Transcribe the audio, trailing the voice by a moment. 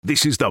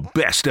This is the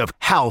best of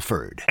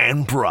Halford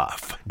and Brough.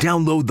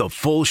 Download the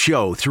full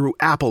show through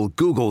Apple,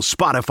 Google,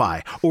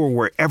 Spotify, or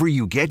wherever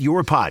you get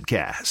your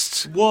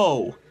podcasts.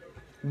 Whoa.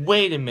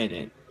 Wait a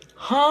minute.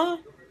 Huh?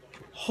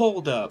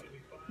 Hold up.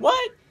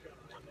 What?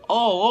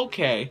 Oh,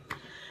 okay.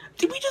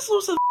 Did we just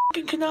lose the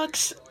f***ing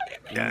Canucks?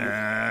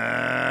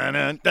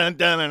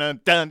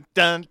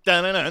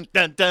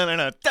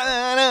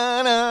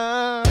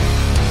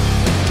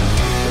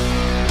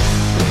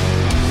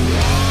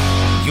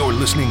 You're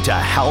listening to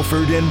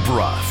Halford and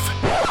Brough.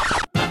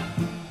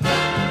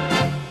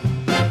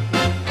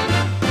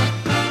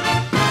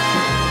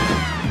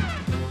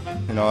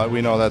 You know,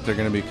 we know that they're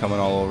going to be coming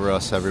all over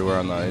us everywhere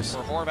on the ice.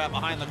 Horvat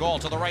behind the goal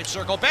to the right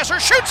circle. Besser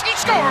shoots, he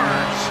scores!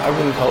 I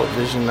wouldn't call it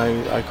vision.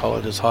 I call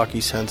it his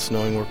hockey sense,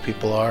 knowing where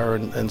people are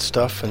and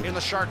stuff. And in the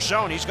Shark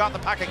zone, he's got the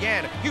puck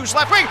again. Hughes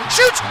left wing,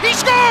 shoots, he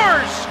scores!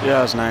 Yeah,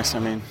 it was nice. I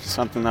mean,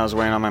 something that was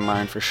weighing on my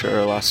mind for sure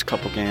the last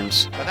couple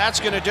games. But that's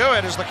going to do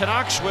it as the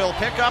Canucks will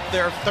pick up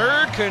their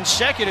third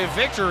consecutive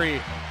victory.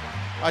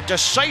 A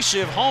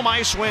decisive home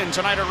ice win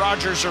tonight at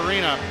Rogers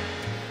Arena.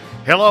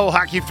 Hello,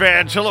 hockey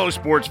fans. Hello,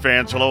 sports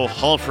fans. Hello,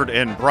 Halford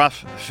and Brough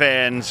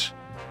fans.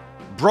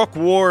 Brooke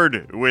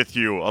Ward with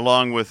you,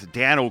 along with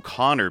Dan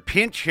O'Connor,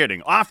 pinch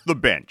hitting off the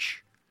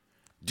bench,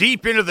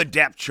 deep into the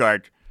depth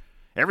chart.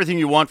 Everything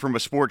you want from a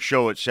sports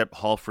show except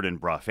Halford and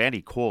Brough.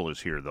 Andy Cole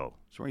is here, though.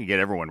 So we're going to get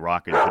everyone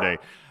rocking today.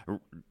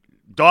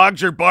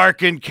 Dogs are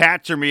barking,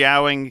 cats are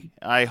meowing.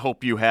 I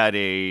hope you had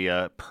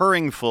a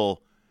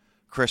purring-full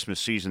Christmas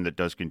season that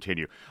does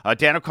continue.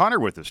 Dan O'Connor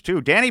with us,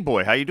 too. Danny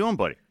boy, how you doing,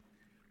 buddy?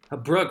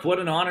 Brooke, what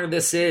an honor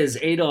this is.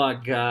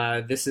 A-Dog,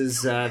 this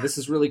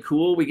is really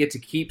cool. We get to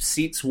keep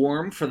seats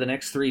warm for the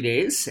next 3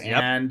 days,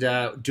 and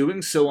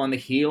doing so on the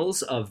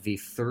heels of the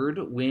third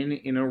win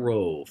in a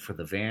row for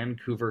the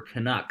Vancouver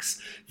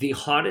Canucks. The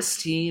hottest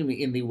team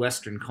in the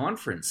Western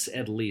Conference,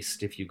 at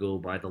least if you go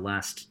by the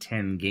last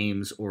 10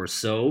 games or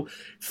so.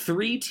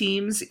 3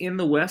 teams in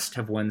the West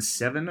have won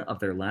 7 of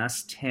their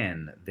last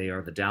 10. They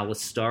are the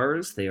Dallas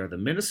Stars, they are the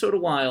Minnesota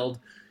Wild,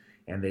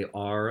 and they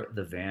are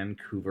the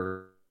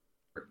Vancouver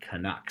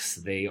Canucks.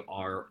 They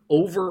are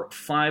over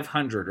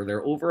 500, or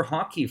they're over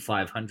hockey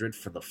 500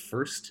 for the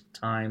first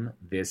time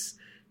this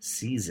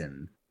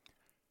season.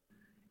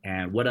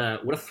 And what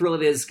a thrill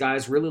it is,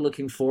 guys. Really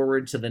looking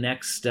forward to the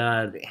next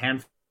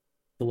handful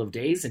of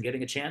days and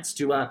getting a chance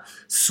to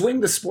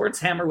swing the sports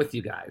hammer with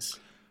you guys.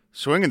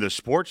 Swinging the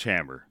sports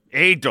hammer.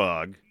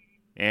 A-Dog,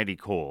 Andy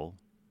Cole.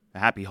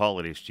 Happy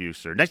holidays to you,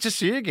 sir. Nice to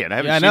see you again. I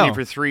haven't seen you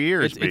for 3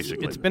 years,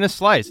 basically. It's been a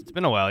slice. It's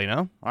been a while, you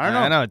know?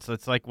 I know.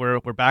 It's like we're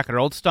back at our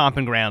old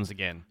stomping grounds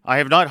again. I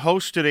have not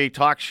hosted a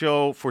talk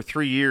show for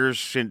 3 years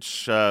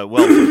since,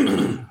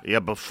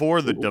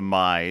 before the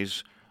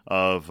demise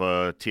of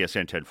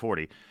TSN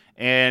 1040.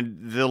 And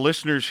the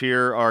listeners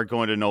here are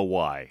going to know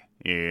why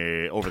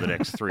over the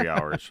next 3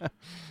 hours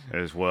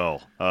as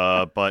well.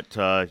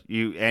 But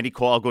you, Andy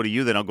Cole, I'll go to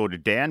you, then I'll go to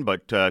Dan.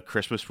 But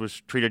Christmas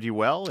was treated you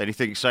well?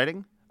 Anything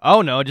exciting?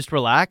 Oh, no, just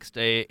relaxed.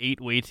 I ate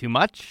way too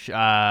much.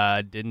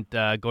 Didn't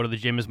go to the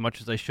gym as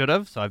much as I should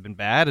have, so I've been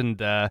bad. And,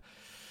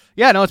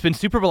 it's been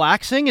super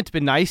relaxing. It's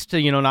been nice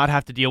to, not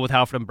have to deal with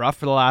Halford and Brough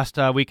for the last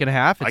week and a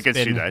half. I can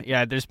see that.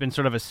 Yeah, there's been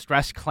sort of a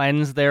stress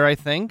cleanse there, I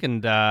think.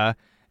 It's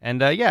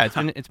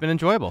been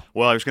enjoyable.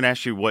 Well, I was going to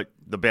ask you what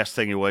the best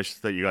thing it was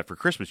that you got for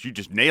Christmas. You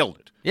just nailed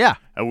it. Yeah.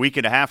 A week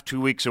and a half,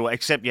 2 weeks away,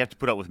 except you have to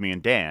put up with me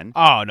and Dan.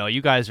 Oh, no,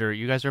 you guys are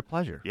a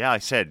pleasure. Yeah, I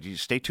said, you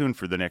stay tuned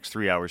for the next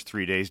 3 hours,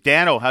 3 days.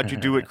 Dano, how'd you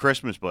do at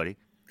Christmas, buddy?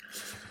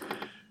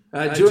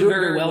 Doing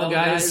very well,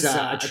 guys.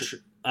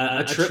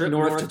 A trip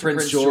north to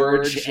Prince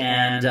George,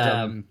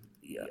 and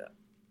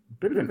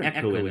bit of an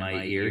echo in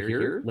my ear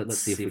here. Let's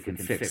see if we can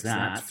fix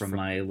that from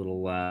my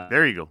little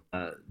there you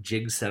go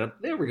jig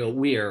setup. There we go.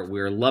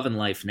 We're loving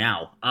life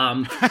now.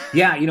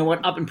 Yeah, you know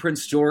what? Up in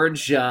Prince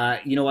George, you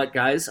know what,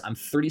 guys? I'm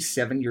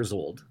 37 years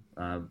old.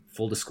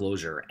 Full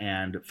disclosure,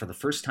 and for the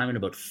first time in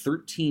about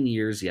 13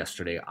 years,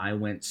 yesterday I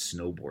went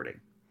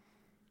snowboarding.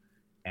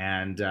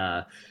 And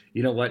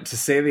you know what? To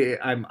say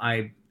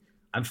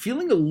I'm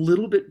feeling a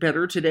little bit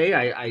better today.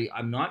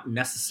 I'm not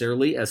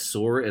necessarily as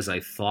sore as I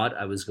thought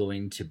I was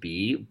going to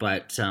be,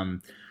 but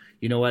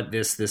you know what?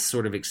 This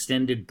sort of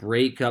extended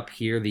break up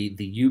here, the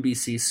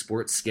UBC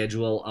sports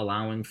schedule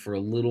allowing for a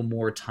little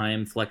more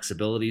time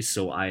flexibility.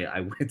 So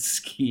I went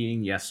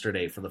skiing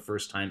yesterday for the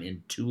first time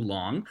in too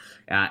long,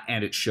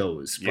 and it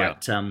shows. Yeah.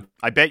 But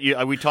I bet you.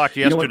 We talked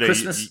yesterday.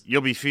 Christmas, you'll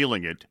be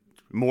feeling it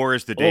more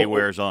as the day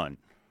wears on.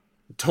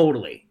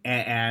 Totally.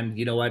 And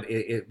you know what?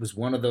 It was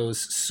one of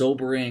those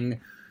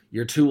sobering,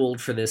 you're too old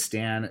for this,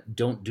 Dan,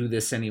 don't do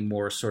this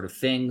anymore sort of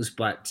things.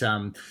 But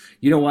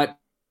you know what?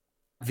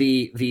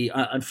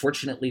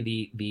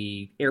 Unfortunately,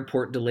 the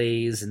airport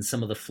delays and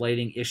some of the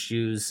flighting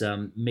issues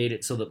made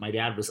it so that my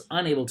dad was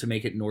unable to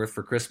make it north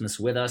for Christmas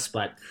with us.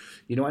 But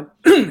you know what?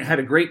 Had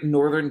a great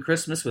northern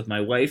Christmas with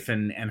my wife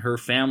and her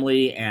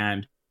family,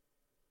 and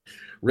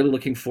really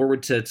looking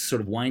forward to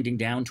sort of winding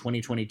down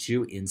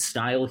 2022 in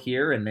style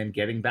here, and then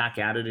getting back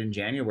at it in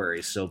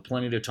January. So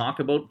plenty to talk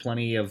about,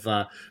 plenty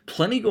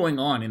going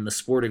on in the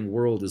sporting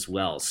world as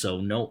well.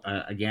 So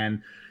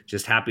again,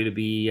 just happy to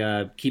be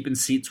keeping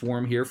seats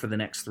warm here for the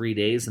next 3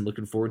 days, and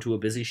looking forward to a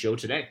busy show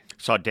today.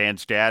 Saw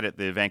Dan's dad at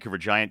the Vancouver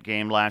Giant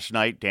game last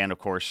night. Dan, of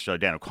course,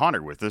 Dan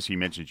O'Connor with us. He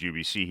mentions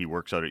UBC. He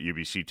works out at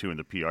UBC, too, in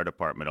the PR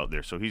department out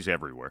there, so he's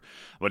everywhere.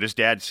 But his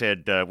dad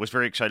said, was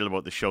very excited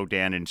about the show,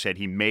 Dan, and said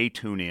he may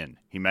tune in.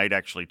 He might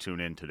actually tune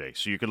in today.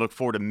 So you can look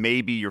forward to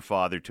maybe your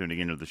father tuning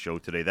into the show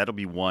today. That'll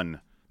be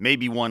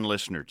maybe one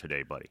listener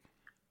today, buddy.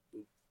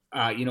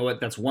 You know what?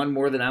 That's one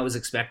more than I was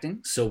expecting,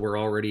 so we're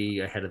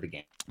already ahead of the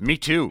game. Me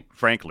too,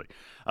 frankly.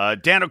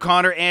 Dan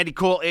O'Connor, Andy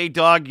Cole,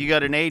 A-Dog. You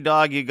got an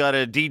A-Dog, you got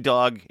a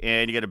D-Dog,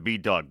 and you got a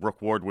B-Dog.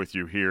 Brooke Ward with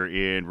you here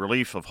in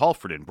relief of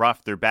Halford and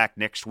Bruff. They're back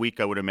next week,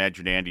 I would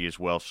imagine, Andy, as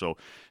well. So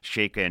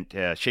shake it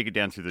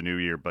down through the new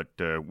year. But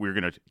we're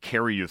going to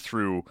carry you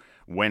through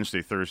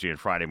Wednesday, Thursday, and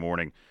Friday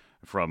morning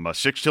from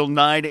 6 till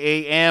 9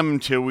 a.m.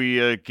 till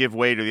we give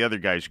way to the other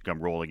guys who come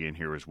rolling in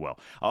here as well.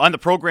 On the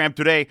program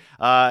today,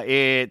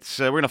 we're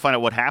going to find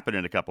out what happened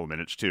in a couple of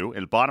minutes, too.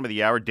 At the bottom of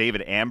the hour,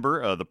 David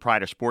Amber, the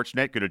pride of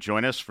Sportsnet, going to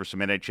join us for some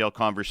NHL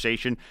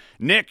conversation.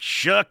 Nick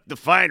Shook, the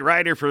fine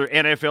writer for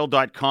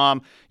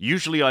NFL.com,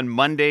 usually on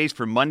Mondays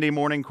for Monday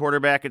Morning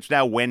Quarterback. It's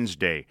now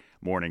Wednesday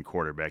Morning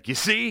Quarterback. You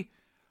see,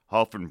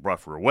 Halford and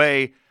Bruff are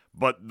away,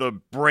 but the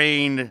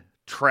brain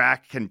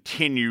track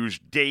continues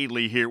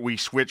daily here. We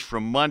switch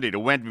from Monday to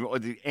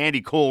Wednesday.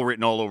 Andy Cole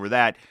written all over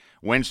that.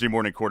 Wednesday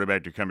Morning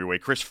Quarterback to come your way.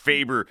 Chris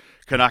Faber,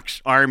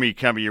 Canucks Army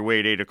coming your way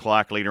at 8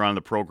 o'clock later on in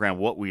the program.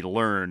 What we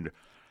learned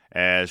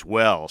as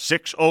well.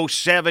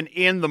 6:07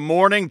 in the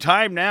morning.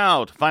 Time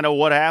now to find out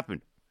what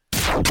happened.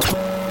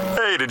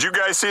 Hey, did you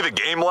guys see the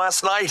game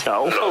last night?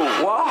 No.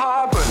 Oh, what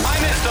happened?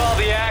 I missed all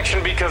the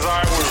action because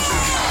I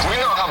was... We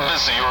know how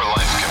busy your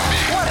life can be.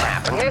 What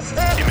happened? Missed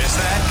it? You missed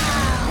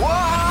that? What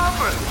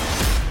happened?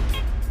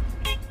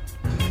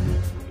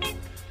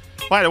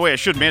 By the way, I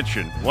should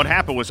mention, what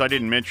happened was I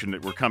didn't mention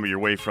that we're coming your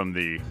way from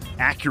the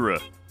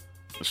Acura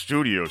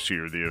Studios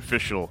here, the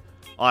official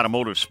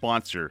automotive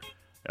sponsor,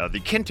 the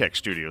Kintec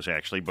Studios,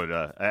 actually, but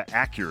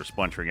Acura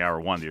sponsoring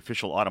Hour 1, the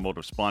official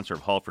automotive sponsor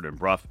of Halford and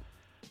Bruff.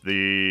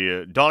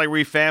 The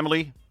Dollery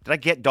family. Did I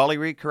get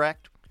Dollery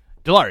correct?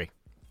 Dilawri.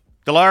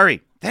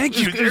 Thank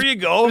you. There you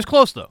go. It was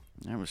close, though.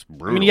 That was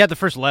brutal. I mean, you had the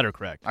first letter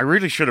correct. I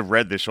really should have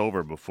read this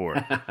over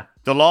before.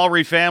 The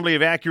Lowry family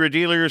of Acura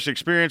dealers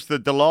experience the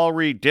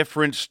Lowry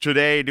difference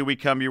today. Do we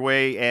come your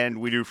way?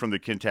 And we do from the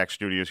Kintec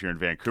Studios here in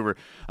Vancouver.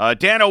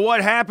 Dano,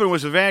 what happened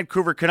was the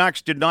Vancouver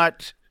Canucks did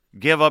not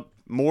give up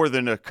more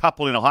than a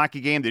couple in a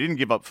hockey game. They didn't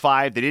give up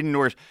 5. They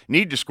didn't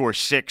need to score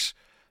 6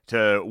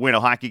 to win a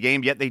hockey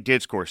game, yet they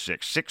did score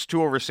 6. 6-2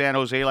 over San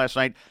Jose last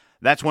night.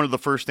 That's one of the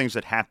first things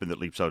that happened that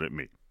leaps out at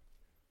me.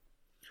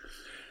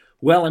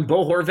 Well, and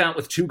Bo Horvat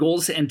with 2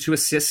 goals and 2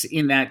 assists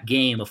in that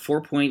game. A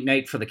 4-point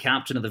night for the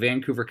captain of the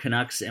Vancouver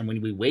Canucks. And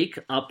when we wake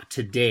up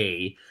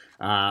today,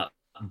 Bo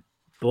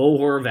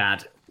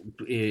Horvat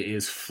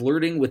is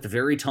flirting with the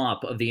very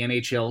top of the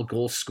NHL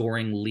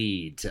goal-scoring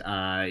lead.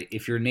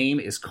 If your name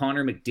is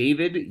Connor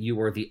McDavid,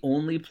 you are the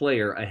only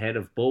player ahead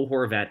of Bo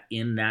Horvat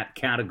in that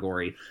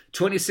category.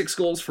 26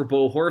 goals for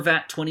Bo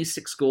Horvat,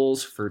 26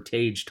 goals for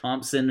Tage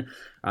Thompson.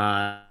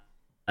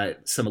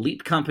 Some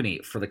elite company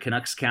for the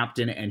Canucks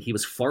captain, and he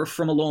was far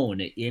from alone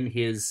in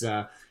his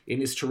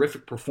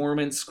terrific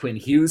performance. Quinn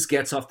Hughes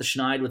gets off the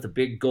schneid with a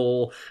big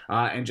goal,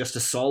 and just a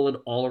solid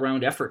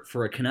all-around effort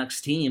for a Canucks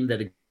team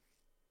that,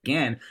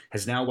 again,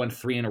 has now won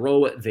 3 in a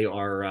row. They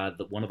are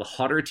one of the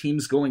hotter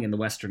teams going in the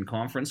Western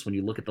Conference when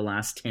you look at the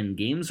last 10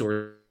 games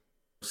or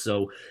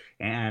so.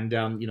 And,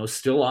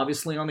 still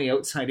obviously on the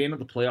outside in of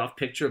the playoff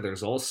picture.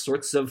 There's all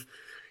sorts of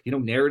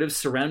narratives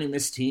surrounding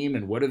this team,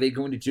 and what are they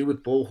going to do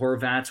with Bo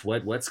Horvat?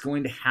 What's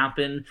going to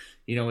happen,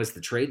 as the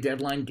trade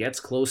deadline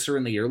gets closer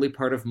in the early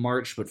part of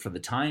March. But for the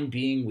time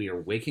being, we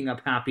are waking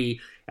up happy,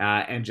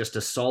 and just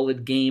a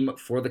solid game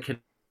for the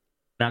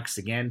Canucks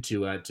again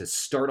to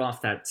start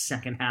off that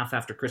second half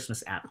after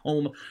Christmas at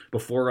home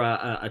before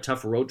a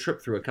tough road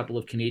trip through a couple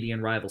of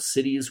Canadian rival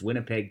cities,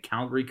 Winnipeg,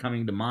 Calgary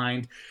coming to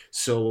mind.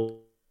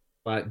 So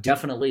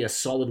definitely a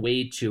solid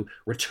way to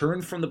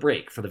return from the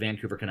break for the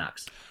Vancouver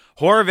Canucks.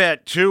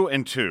 Horvat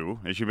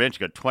 2-2, as you mentioned,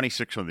 got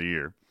 26 on the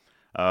year.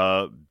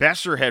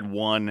 Besser had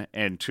 1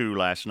 and 2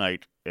 last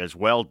night as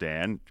well,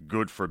 Dan.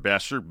 Good for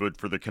Besser, good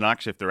for the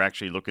Canucks if they're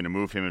actually looking to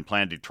move him and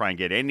plan to try and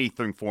get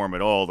anything for him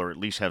at all, or at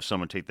least have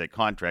someone take that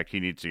contract. He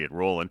needs to get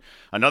rolling.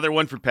 Another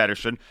one for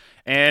Pettersson.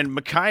 And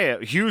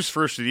Mikheyev, Hughes'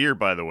 first of the year,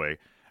 by the way,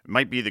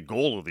 might be the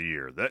goal of the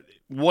year.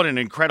 What an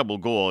incredible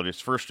goal at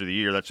his first of the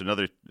year. That's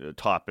another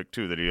topic,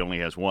 too, that he only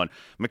has 1.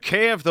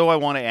 Mikheyev, though, I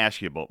want to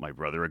ask you about, my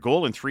brother. A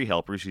goal and 3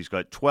 helpers. He's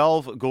got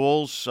 12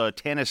 goals,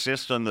 10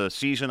 assists on the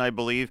season, I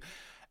believe.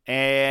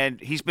 And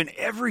he's been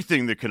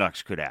everything the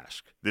Canucks could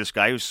ask. This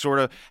guy who sort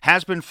of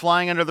has been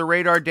flying under the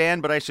radar,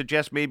 Dan, but I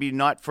suggest maybe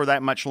not for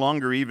that much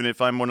longer, even if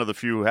I'm one of the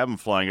few who haven't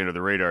flying under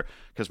the radar,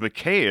 because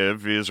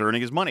Mikheyev is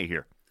earning his money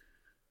here.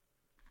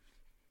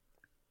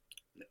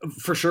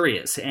 For sure he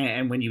is.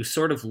 And when you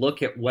sort of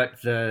look at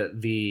what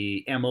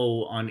the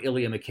MO on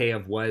Ilya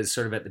Mikheyev was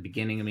sort of at the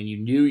beginning, I mean, you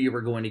knew you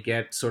were going to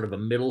get sort of a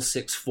middle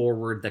six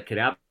forward that could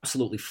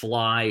absolutely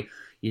fly.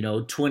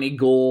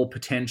 20-goal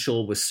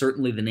potential was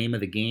certainly the name of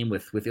the game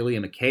with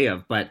Ilya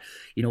Mikheyev. But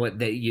you know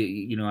what?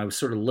 I was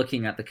sort of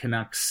looking at the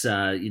Canucks,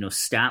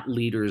 stat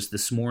leaders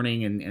this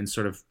morning and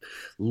sort of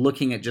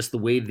looking at just the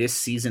way this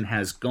season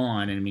has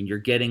gone. And I mean, you're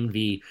getting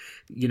the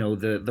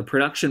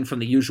production from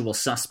the usual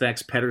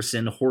suspects: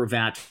 Pettersson,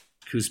 Horvat,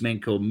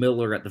 Kuzmenko,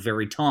 Miller at the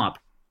very top.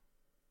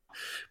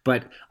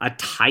 But a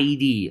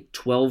tidy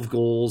 12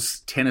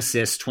 goals, 10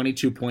 assists,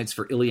 22 points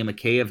for Ilya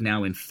Mikheyev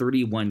now in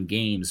 31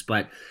 games.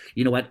 But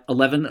you know what?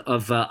 11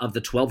 of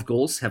the 12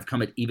 goals have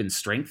come at even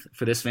strength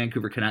for this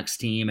Vancouver Canucks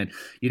team. And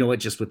you know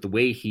what? Just with the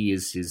way he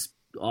is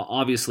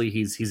obviously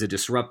he's a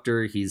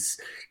disruptor. He's,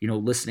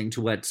 listening to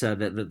what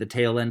the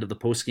tail end of the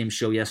postgame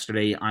show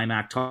yesterday,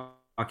 IMAC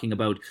talking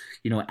about,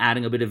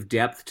 adding a bit of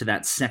depth to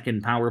that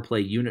second power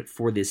play unit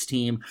for this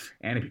team.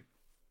 And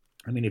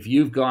I mean, if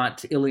you've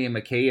got Ilya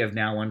Mikheyev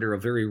now under a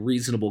very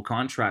reasonable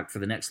contract for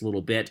the next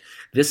little bit,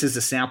 this is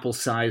a sample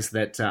size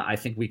that I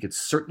think we could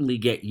certainly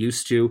get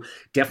used to.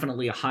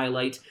 Definitely a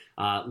highlight.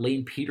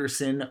 Lane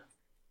Peterson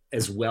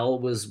as well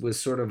was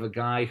sort of a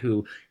guy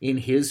who in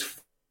his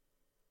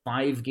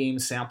 5-game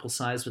sample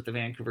size with the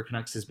Vancouver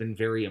Canucks has been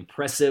very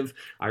impressive.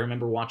 I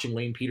remember watching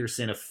Lane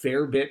Peterson a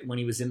fair bit when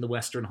he was in the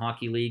Western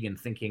Hockey League and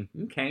thinking,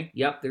 okay,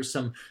 yep, there's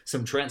some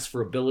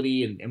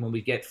transferability. And when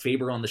we get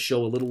Faber on the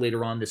show a little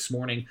later on this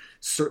morning,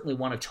 certainly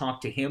want to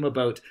talk to him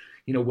about,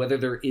 whether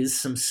there is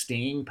some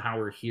staying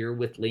power here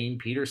with Lane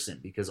Peterson,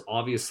 because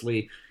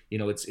obviously,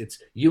 it's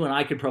you and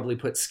I could probably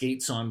put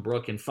skates on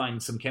Brooke and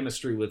find some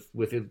chemistry with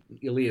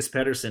Elias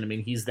Pettersson. I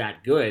mean, he's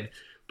that good,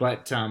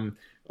 but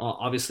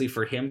obviously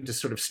for him to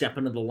sort of step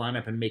into the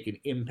lineup and make an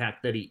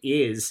impact that he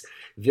is,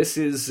 this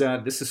is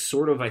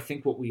sort of, I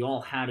think, what we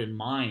all had in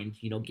mind,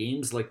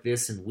 games like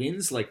this and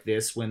wins like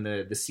this when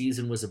the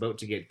season was about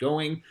to get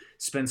going.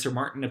 Spencer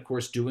Martin, of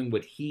course, doing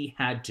what he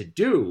had to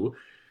do.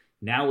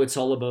 Now it's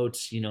all about,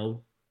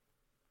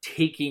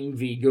 taking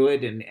the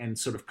good and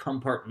sort of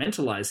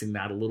compartmentalizing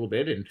that a little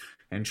bit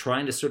and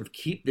trying to sort of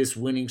keep this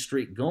winning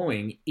streak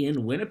going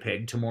in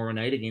Winnipeg tomorrow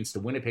night against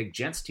the Winnipeg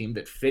Jets team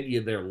that fed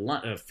you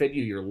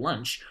your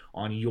lunch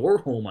on your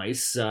home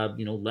ice,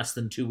 less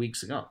than 2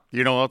 weeks ago.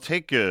 I'll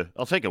take a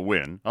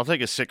win. I'll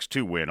take a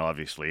 6-2 win,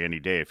 obviously,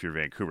 any day if you're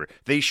Vancouver.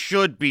 They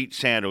should beat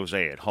San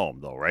Jose at home,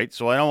 though, right?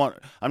 So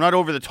I'm not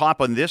over the top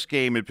on this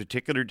game in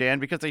particular, Dan,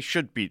 because they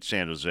should beat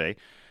San Jose.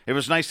 It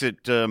was nice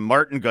that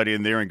Martin got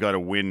in there and got a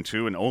win,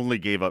 too, and only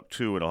gave up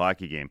 2 in a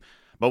hockey game.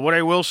 But what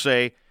I will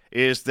say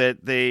is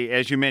that they,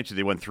 as you mentioned,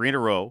 they won 3 in a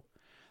row.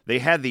 They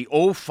had the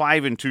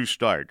 0-5-2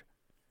 start.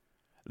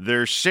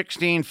 They're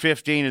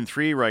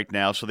 16-15-3 right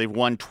now, so they've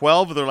won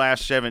 12 of their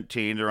last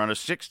 17. They're on a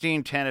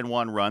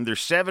 16-10-1 run. They're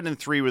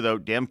 7-3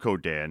 without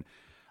Demko, Dan.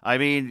 I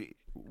mean,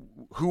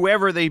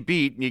 whoever they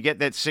beat, and you get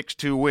that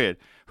 6-2 win,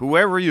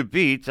 whoever you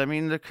beat, I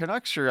mean, the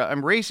Canucks are,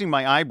 I'm raising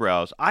my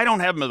eyebrows. I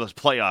don't have them as a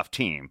playoff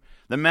team.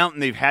 The mountain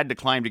they've had to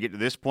climb to get to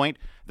this point,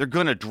 they're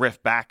going to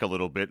drift back a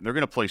little bit, and they're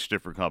going to play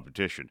stiffer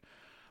competition.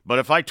 But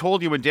if I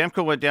told you when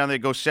Demko went down, they'd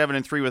go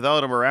 7-3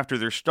 without him, or after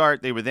their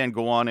start, they would then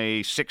go on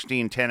a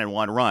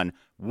 16-10-1 run,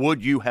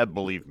 would you have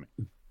believed me?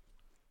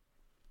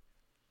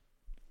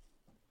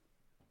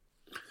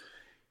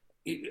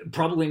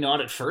 Probably not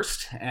at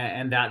first,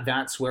 and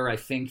that's where I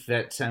think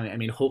that,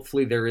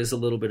 hopefully there is a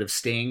little bit of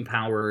staying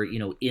power,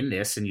 in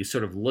this, and you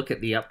sort of look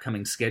at the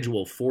upcoming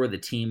schedule for the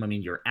team. I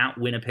mean, you're at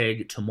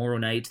Winnipeg tomorrow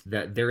night.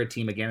 That they're a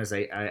team, again, as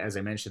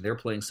I mentioned, they're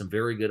playing some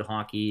very good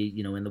hockey,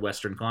 in the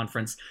Western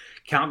Conference.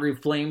 Calgary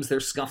Flames, they're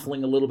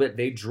scuffling a little bit.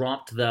 They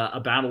dropped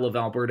a Battle of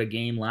Alberta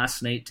game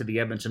last night to the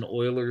Edmonton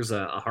Oilers,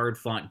 a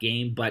hard-fought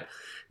game, but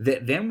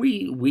then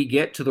we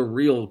get to the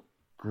real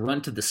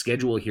grunt of the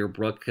schedule here,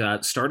 Brooke.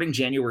 Starting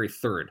January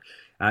 3rd,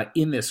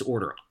 in this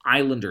order: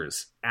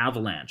 Islanders,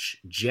 Avalanche,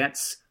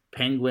 Jets,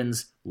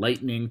 Penguins,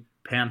 Lightning,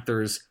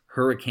 Panthers,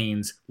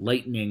 Hurricanes,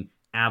 Lightning,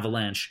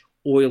 Avalanche,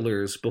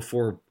 Oilers,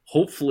 before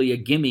hopefully a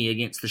gimme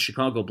against the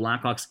Chicago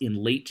Blackhawks in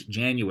late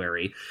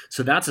January.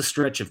 So that's a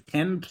stretch of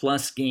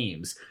 10-plus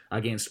games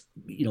against,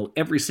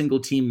 every single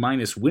team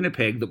minus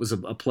Winnipeg that was a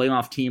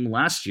playoff team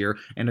last year,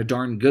 and a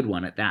darn good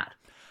one at that.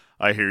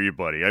 I hear you,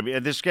 buddy. I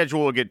mean, the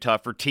schedule will get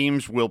tougher.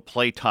 Teams will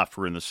play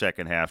tougher in the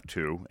second half,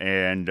 too.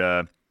 And,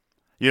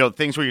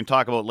 things we can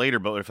talk about later,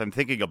 but if I'm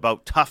thinking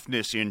about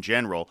toughness in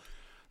general,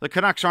 the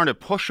Canucks aren't a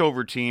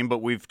pushover team,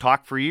 but we've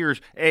talked for years.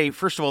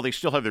 First of all, they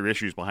still have their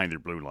issues behind their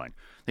blue line.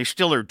 They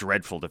still are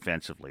dreadful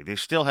defensively. They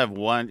still have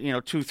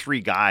 2,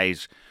 3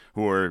 guys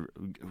who are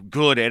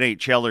good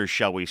NHLers,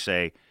 shall we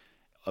say,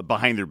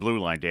 behind their blue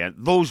line, Dan.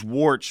 Those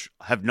warts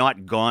have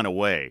not gone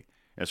away,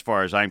 as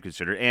far as I'm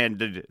considered.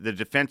 And the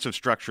defensive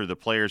structure, the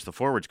players, the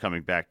forwards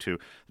coming back to,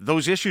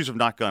 those issues have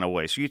not gone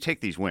away. So you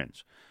take these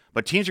wins.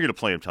 But teams are going to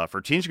play them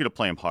tougher. Teams are going to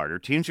play them harder.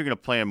 Teams are going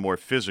to play them more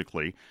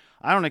physically.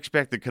 I don't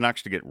expect the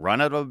Canucks to get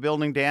run out of a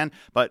building, Dan,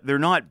 but they're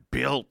not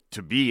built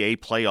to be a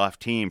playoff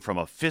team from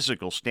a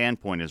physical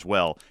standpoint as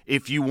well.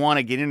 If you want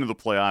to get into the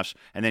playoffs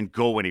and then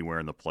go anywhere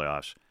in the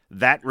playoffs,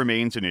 that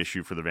remains an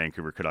issue for the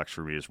Vancouver Canucks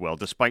for me as well,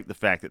 despite the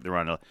fact that they're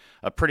on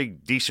a pretty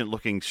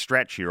decent-looking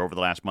stretch here over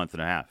the last month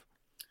and a half.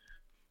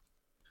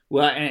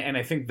 Well, and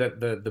I think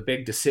that the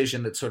big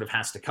decision that sort of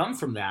has to come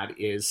from that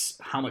is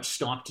how much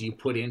stock do you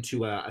put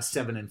into a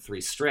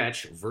 7-3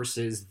 stretch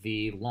versus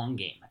the long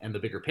game and the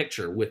bigger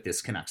picture with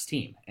this Canucks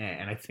team.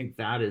 And I think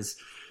that has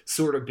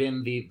sort of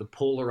been the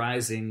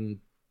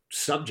polarizing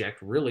subject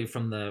really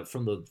from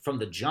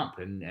the jump,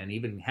 and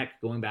even heck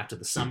going back to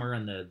the summer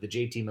and the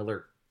JT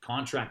Miller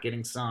contract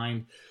getting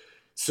signed.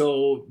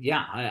 So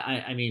yeah,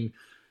 I mean,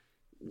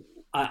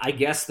 I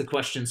guess the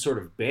question sort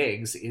of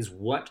begs is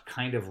what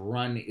kind of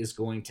run is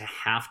going to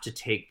have to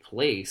take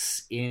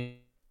place in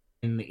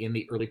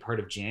the early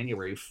part of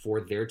January for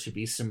there to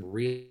be some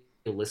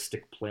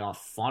realistic playoff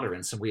fodder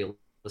and some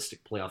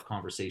realistic playoff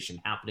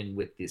conversation happening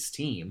with this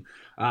team.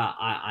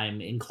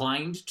 I'm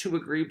inclined to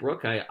agree,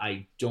 Brooke.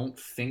 I don't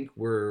think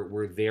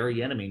we're there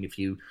yet. I mean, if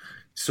you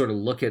sort of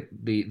look at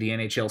the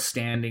NHL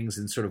standings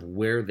and sort of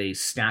where they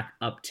stack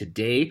up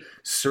today,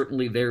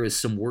 certainly there is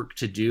some work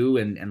to do,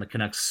 and the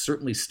Canucks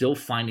certainly still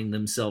finding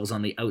themselves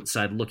on the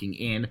outside looking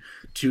in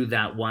to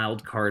that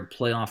wild card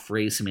playoff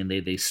race. I mean,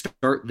 they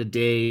start the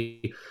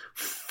day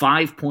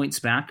 5 points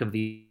back of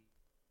the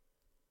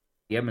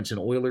Edmonton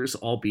Oilers,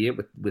 albeit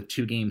with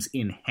 2 games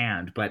in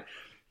hand. But,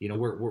 you know,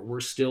 we're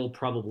still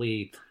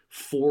probably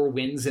 4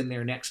 wins in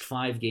their next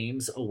 5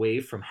 games away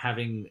from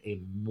having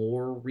a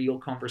more real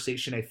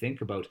conversation, I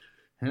think, about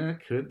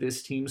could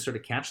this team sort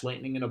of catch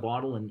lightning in a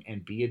bottle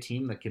and be a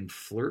team that can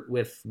flirt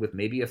with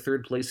maybe a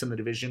third place in the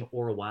division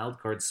or a wild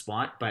card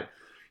spot. But,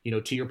 you know,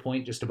 to your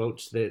point just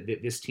about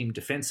this team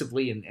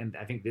defensively, and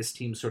I think this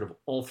team sort of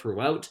all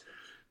throughout,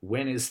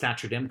 when is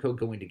Thatcher Demko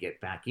going to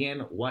get back in?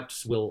 What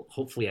will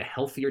hopefully a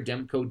healthier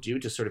Demko do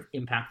to sort of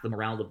impact the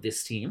morale of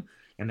this team?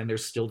 And then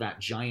there's still that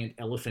giant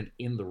elephant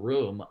in the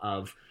room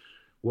of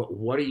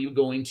what are you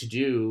going to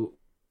do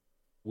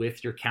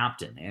with your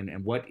captain,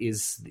 and what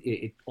is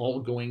it all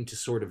going to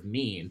sort of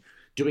mean?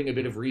 Doing a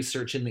bit of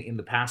research in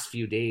the past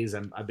few days,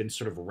 I've been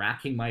sort of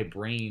racking my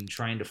brain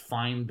trying to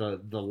find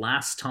the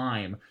last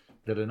time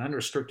that an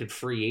unrestricted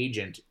free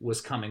agent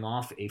was coming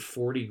off a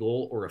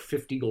 40-goal or a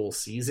 50-goal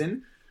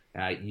season.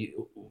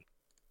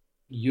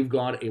 You've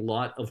got a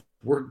lot of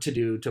work to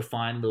do to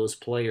find those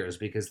players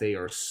because they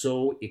are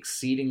so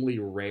exceedingly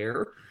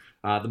rare.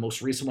 The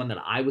most recent one that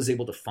I was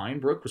able to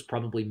find, Brooke, was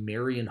probably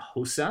Marian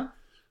Hossa,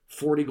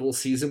 40-goal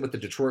season with the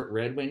Detroit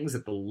Red Wings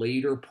at the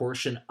later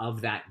portion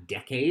of that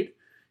decade,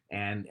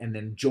 and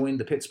then joined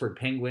the Pittsburgh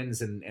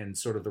Penguins, and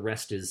sort of the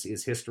rest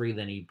is history.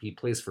 Then he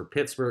played for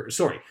Pittsburgh,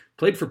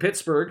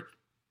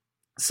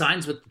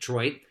 signs with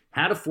Detroit,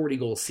 had a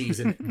 40-goal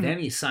season, then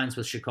he signs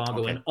with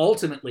Chicago, and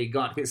ultimately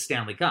got his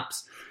Stanley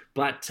Cups.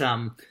 But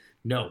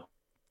no,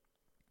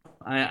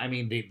 I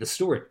mean, the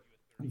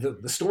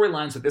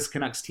storylines with this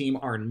Canucks team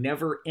are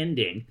never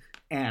ending,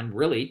 and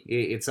really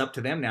it's up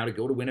to them now to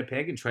go to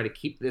Winnipeg and try to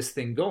keep this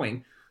thing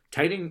going,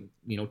 tightening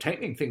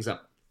things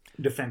up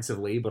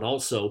defensively, but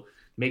also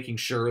making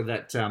sure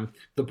that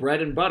the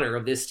bread and butter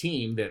of this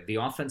team, that the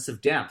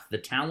offensive depth, the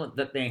talent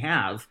that they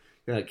have,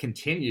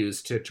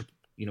 continues to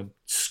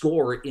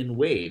score in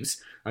waves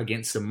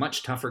against some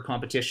much tougher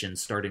competition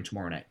starting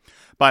tomorrow night.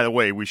 By the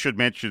way, we should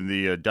mention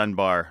the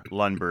Dunbar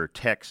Lumber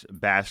text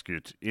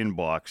basket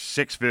inbox,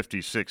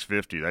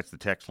 650. That's the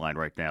text line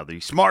right now.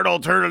 The smart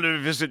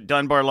alternative. Visit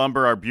Dunbar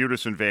Lumber,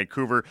 Arbutus in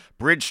Vancouver,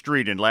 Bridge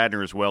Street in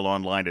Ladner as well,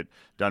 online at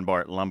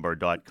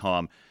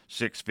dunbarlumber.com.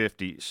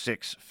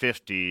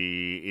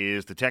 650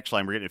 is the text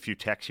line. We're getting a few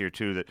texts here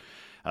too that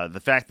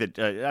the fact that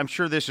I'm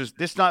sure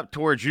this not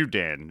towards you,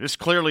 Dan. This is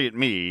clearly at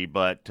me,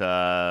 but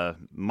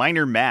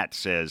Minor Matt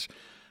says,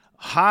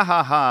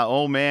 ha,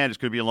 oh man, it's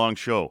going to be a long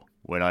show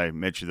when I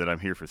mentioned that I'm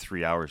here for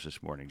 3 hours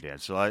this morning, Dan.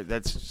 So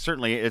that's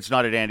certainly, it's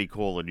not at Andy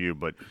Cole and you,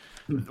 but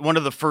one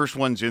of the first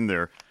ones in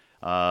there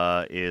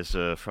is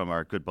from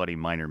our good buddy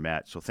Minor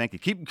Matt. So thank you.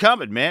 Keep them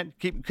coming, man.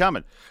 Keep them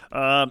coming.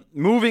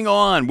 Moving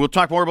on. We'll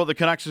talk more about the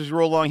Canucks as we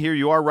roll along here.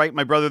 You are right,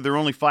 my brother. They're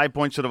only 5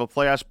 points out of a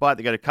playoff spot.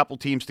 They got a couple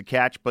teams to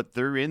catch, but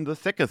they're in the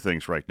thick of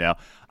things right now.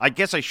 I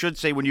guess I should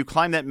say, when you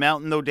climb that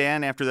mountain, though,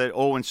 Dan, after that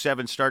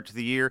 0-7 start to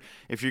the year,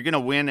 if you're going to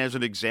win, as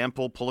an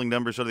example, pulling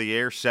numbers out of the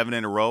air, 7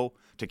 in a row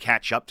to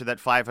catch up to that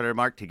 500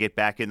 mark to get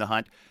back in the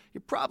hunt,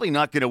 you're probably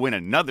not going to win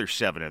another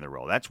 7 in a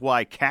row. That's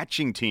why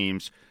catching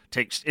teams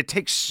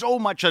takes so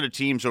much out of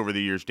teams over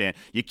the years, Dan.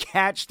 You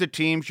catch the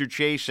teams you're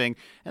chasing,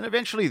 and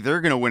eventually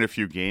they're going to win a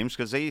few games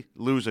because they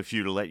lose a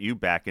few to let you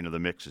back into the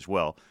mix as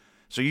well.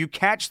 So you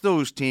catch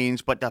those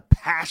teams, but to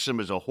pass them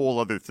is a whole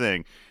other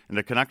thing. And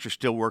the Canucks are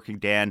still working,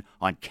 Dan,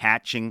 on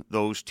catching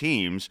those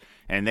teams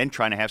and then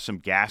trying to have some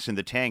gas in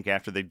the tank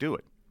after they do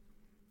it.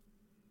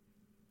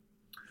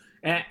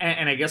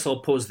 And I guess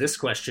I'll pose this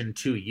question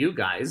to you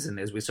guys, and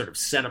as we sort of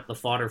set up the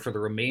fodder for the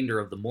remainder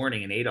of the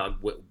morning, and ADOG,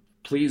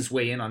 please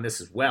weigh in on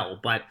this as well.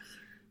 But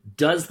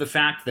does the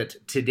fact that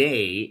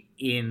today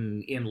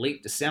in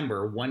late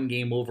December, one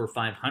game over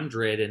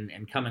 500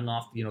 and coming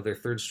off, their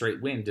third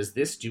straight win, does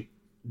this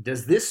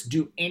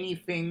do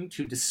anything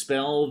to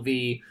dispel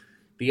the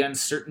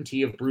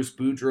uncertainty of Bruce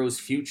Boudreau's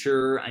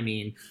future? I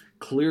mean,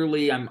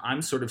 clearly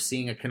I'm sort of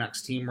seeing a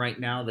Canucks team right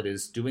now that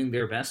is doing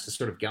their best to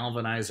sort of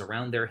galvanize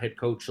around their head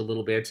coach a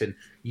little bit, and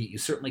you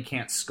certainly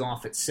can't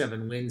scoff at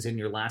 7 wins in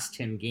your last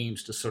 10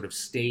 games to sort of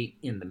stay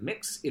in the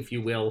mix, if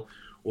you will.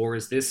 Or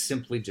is this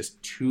simply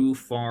just too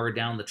far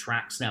down the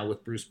tracks now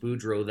with Bruce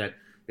Boudreau that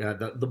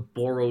the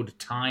borrowed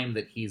time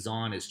that he's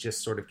on is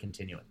just sort of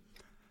continuing?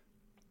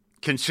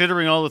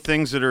 Considering all the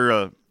things that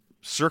are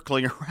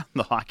circling around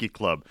the hockey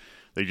club,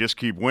 they just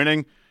keep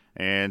winning,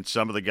 and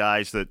some of the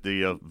guys that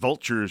the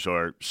Vultures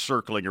are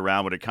circling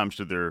around when it comes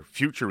to their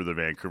future with the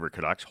Vancouver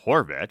Canucks,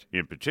 Horvat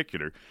in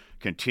particular,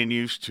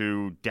 continues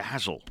to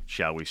dazzle,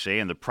 shall we say,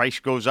 and the price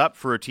goes up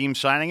for a team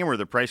signing him, or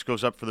the price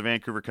goes up for the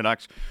Vancouver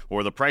Canucks,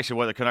 or the price of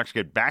what the Canucks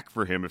get back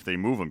for him if they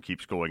move him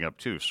keeps going up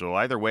too. So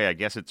either way, I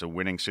guess it's a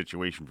winning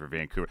situation for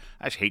Vancouver.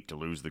 I just hate to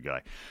lose the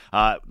guy.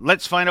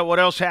 Let's find out what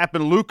else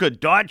happened. Luka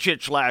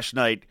Doncic last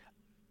night.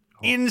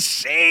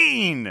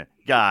 Insane,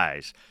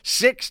 guys.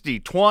 60,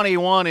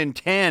 21, and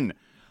 10.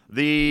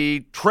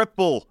 The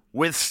triple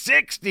with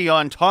 60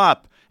 on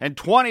top and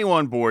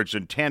 21 boards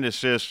and 10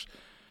 assists.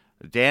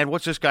 Dan,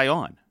 what's this guy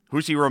on?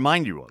 Who's he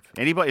remind you of?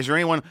 Anybody? Is there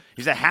anyone?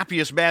 He's the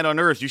happiest man on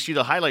earth. You see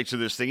the highlights of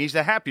this thing. He's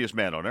the happiest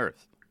man on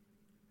earth.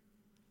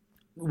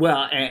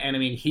 Well, and I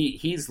mean,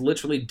 he's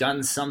literally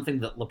done something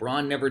that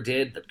LeBron never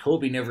did, that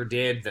Kobe never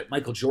did, that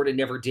Michael Jordan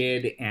never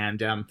did.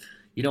 And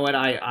you know what?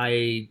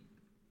 I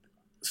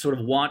sort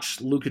of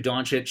watch Luka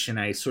Doncic, and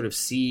I sort of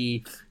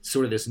see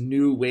sort of this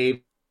new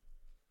wave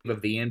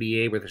of the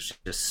NBA where there's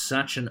just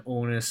such an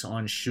onus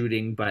on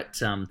shooting,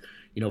 but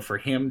for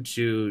him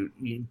to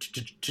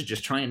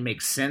just try and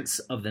make sense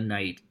of the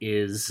night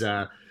is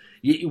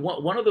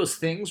one of those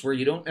things where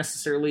you don't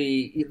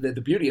necessarily the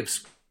beauty of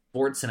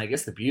sports, and I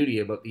guess the beauty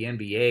about the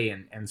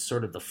NBA and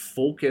sort of the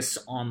focus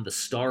on the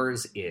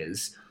stars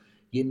is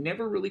you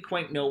never really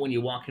quite know when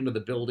you walk into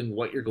the building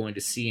what you're going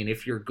to see, and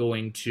if you're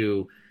going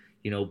to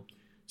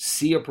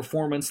see a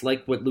performance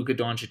like what Luka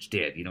Doncic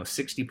did.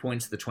 60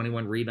 points, the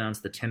 21 rebounds,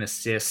 the 10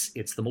 assists.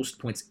 It's the most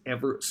points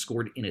ever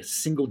scored in a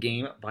single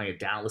game by a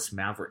Dallas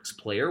Mavericks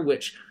player,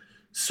 which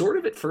sort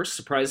of at first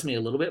surprised me a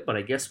little bit, but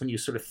I guess when you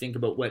sort of think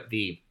about what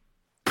you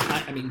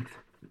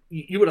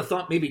would have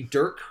thought maybe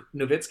Dirk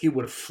Nowitzki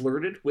would have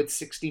flirted with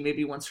 60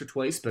 maybe once or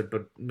twice, but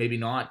maybe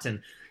not.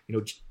 And,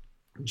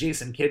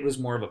 Jason Kidd was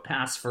more of a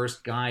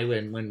pass-first guy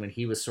when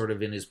he was sort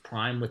of in his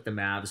prime with the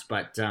Mavs,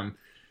 but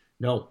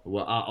no,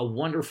 a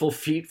wonderful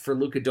feat for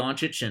Luka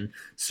Doncic, and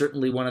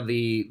certainly one of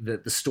the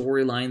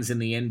storylines in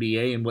the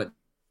NBA and what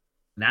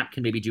that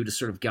can maybe do to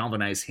sort of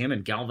galvanize him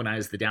and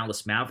galvanize the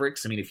Dallas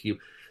Mavericks. I mean, if you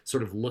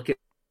sort of look at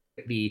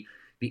the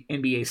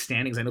NBA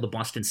standings, I know the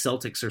Boston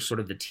Celtics are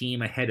sort of the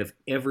team ahead of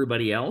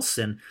everybody else,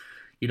 and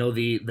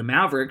the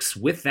Mavericks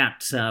with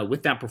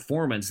that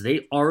performance,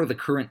 they are the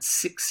current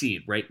 6th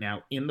seed right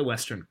now in the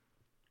Western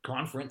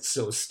Conference.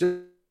 So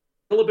still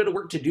a bit of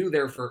work to do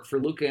there for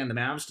Luka and the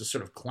Mavs to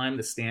sort of climb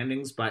the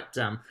standings, but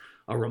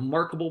a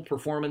remarkable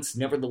performance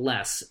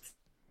nevertheless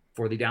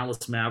for the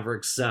Dallas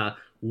Mavericks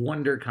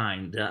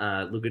wonderkind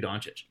Luka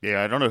Doncic.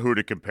 Yeah, I don't know who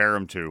to compare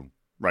him to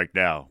right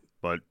now,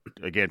 but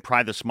again,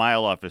 pry the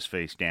smile off his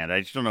face, Dan.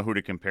 I just don't know who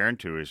to compare him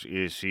to. Is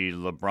he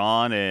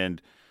LeBron? And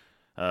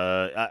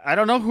I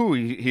don't know who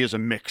he is a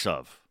mix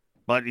of,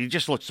 but he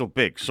just looks so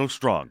big, so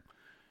strong.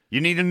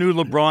 You need a new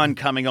LeBron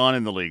coming on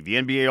in the league. The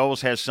NBA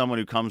always has someone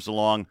who comes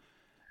along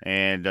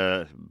and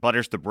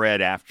butters the bread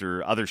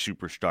after other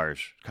superstars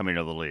come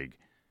into the league.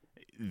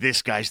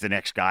 This guy's the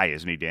next guy,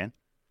 isn't he, Dan?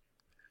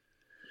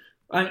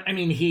 I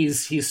mean,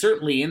 he's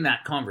certainly in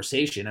that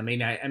conversation. I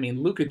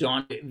mean, Luka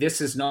Doncic.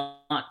 This is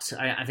not.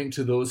 I think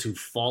to those who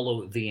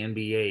follow the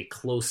NBA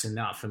close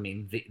enough. I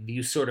mean,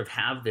 you sort of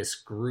have this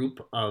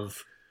group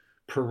of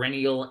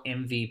perennial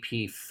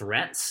MVP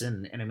threats,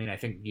 and I mean, I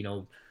think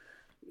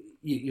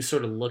you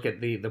sort of look at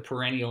the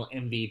perennial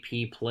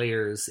MVP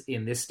players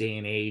in this day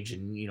and age,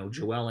 and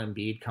Joel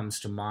Embiid comes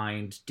to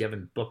mind.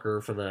 Devin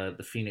Booker for the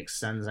Phoenix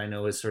Suns, I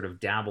know, has sort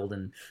of dabbled,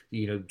 and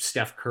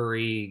Steph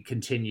Curry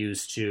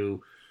continues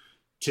to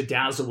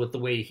dazzle with the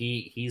way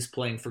he's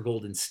playing for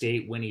Golden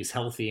State when he's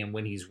healthy and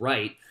when he's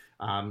right.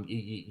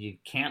 You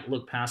can't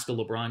look past a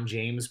LeBron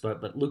James,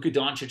 but Luka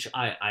Doncic,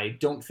 I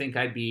don't think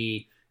I'd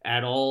be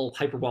at all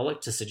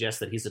hyperbolic to suggest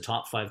that he's a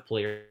top 5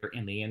 player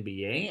in the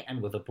NBA. And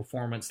with a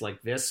performance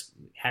like this,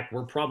 heck,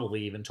 we're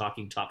probably even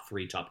talking top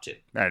 3, top 2.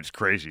 That's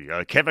crazy.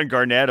 Kevin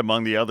Garnett,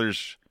 among the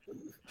others,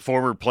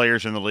 former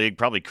players in the league,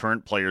 probably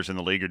current players in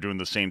the league, are doing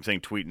the same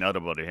thing, tweeting out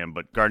about him.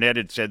 But Garnett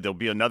had said there'll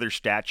be another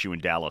statue in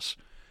Dallas,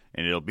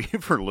 and it'll be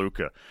for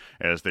Luka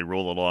as they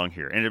roll along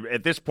here. And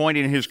at this point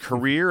in his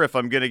career, if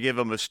I'm going to give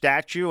him a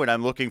statue and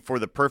I'm looking for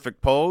the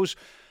perfect pose,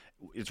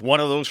 it's one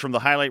of those from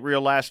the highlight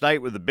reel last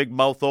night with the big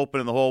mouth open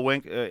and the whole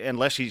wink,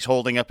 unless he's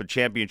holding up a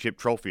championship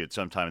trophy at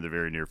some time in the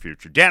very near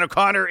future. Dan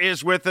O'Connor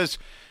is with us.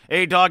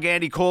 A-Dog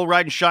Andy Cole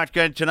riding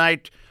shotgun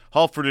tonight.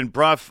 Halford and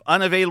Bruff,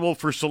 unavailable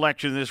for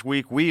selection this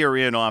week. We are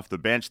in off the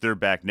bench. They're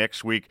back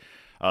next week.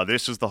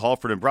 This is the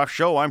Halford and Bruff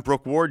Show. I'm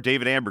Brooke Ward.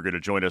 David Amber going to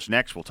join us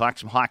next. We'll talk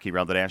some hockey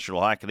around the National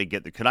Hockey League,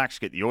 get the Canucks,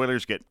 get the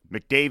Oilers, get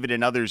McDavid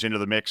and others into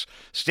the mix.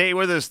 Stay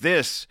with us.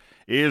 This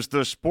is the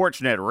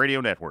Sportsnet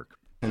Radio Network.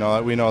 We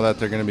know that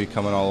they're going to be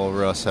coming all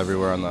over us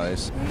everywhere on the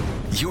ice.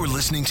 You're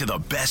listening to the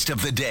best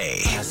of the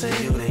day.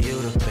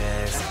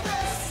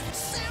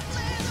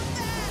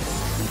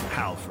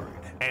 Halford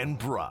and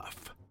Bruff.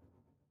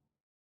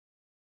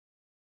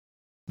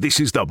 This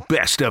is the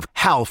best of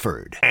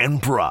Halford and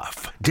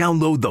Bruff.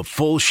 Download the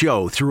full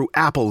show through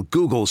Apple,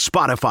 Google,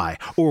 Spotify,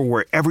 or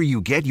wherever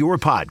you get your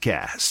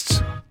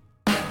podcasts.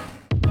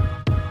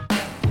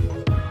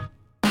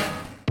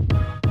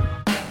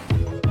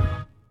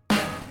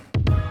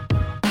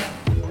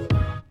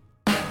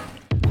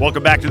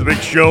 Welcome back to the big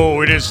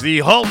show. It is the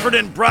Halford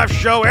and Bruff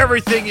Show.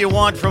 Everything you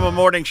want from a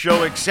morning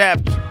show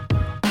except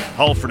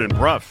Halford and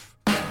Bruff.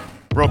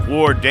 Brooke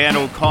Ward, Dan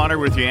O'Connor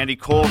with you. Andy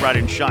Cole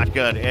riding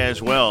shotgun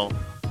as well.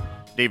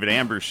 David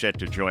Amber set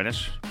to join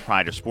us.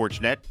 Pride of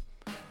Sportsnet.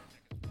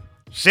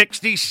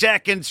 60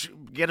 seconds.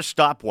 Get a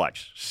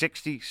stopwatch.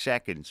 60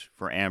 seconds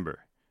for Amber.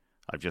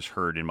 I've just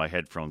heard in my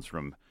headphones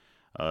from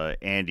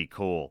Andy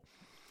Cole.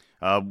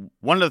 One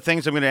of the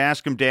things I'm going to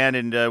ask him, Dan,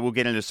 and we'll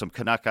get into some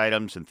Canuck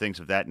items and things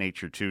of that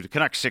nature, too. The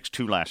Canucks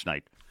 6-2 last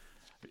night.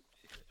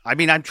 I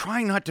mean, I'm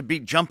trying not to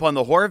jump on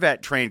the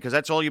Horvat train because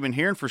that's all you've been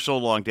hearing for so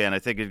long, Dan. I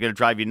think it's going to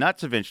drive you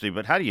nuts eventually,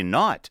 but how do you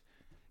not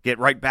get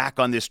right back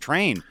on this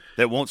train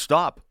that won't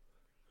stop?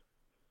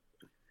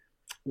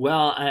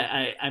 Well,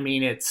 I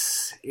mean,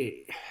 it's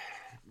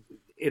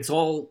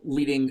all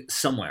leading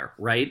somewhere,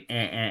 right?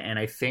 And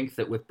I think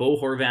that with Bo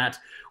Horvat,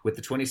 with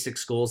the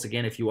 26 goals,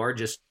 again, if you are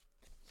just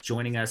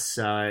joining us,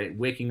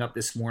 waking up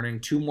this morning,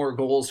 2 more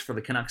goals for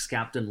the Canucks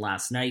captain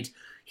last night.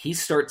 He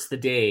starts the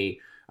day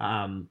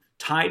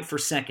tied for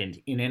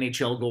second in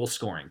NHL goal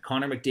scoring.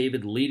 Connor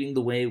McDavid leading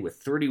the way with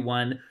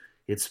 31.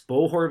 It's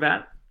Bo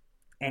Horvat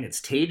and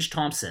it's Tage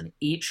Thompson,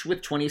 each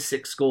with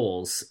 26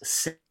 goals,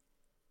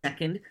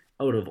 second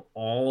out of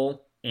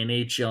all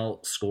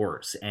NHL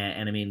scorers.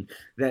 And I mean,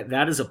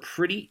 that is a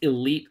pretty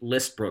elite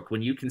list, Brooke,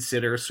 when you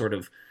consider sort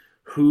of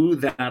who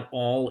that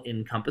all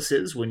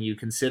encompasses, when you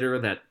consider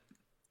that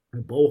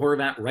Bo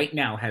Horvat right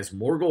now has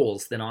more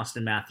goals than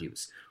Austin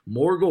Matthews,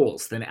 more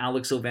goals than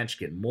Alex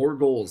Ovechkin, more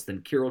goals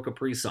than Kirill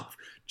Kaprizov,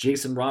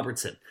 Jason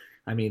Robertson.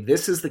 I mean,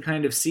 this is the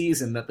kind of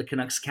season that the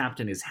Canucks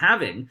captain is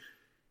having,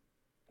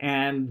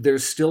 and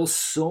there's still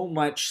so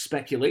much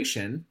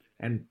speculation,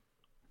 and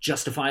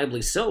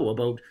justifiably so,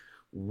 about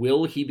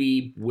will he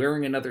be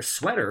wearing another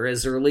sweater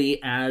as early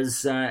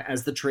as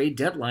the trade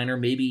deadline, or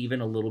maybe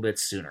even a little bit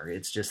sooner.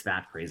 It's just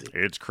that crazy.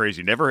 It's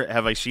crazy. Never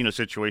have I seen a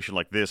situation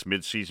like this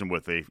mid-season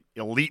with a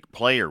elite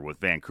player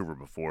with Vancouver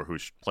before,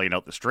 who's playing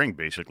out the string,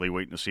 basically,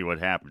 waiting to see what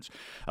happens.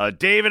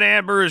 David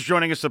Amber is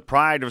joining us, the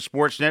pride of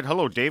Sportsnet.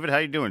 Hello, David. How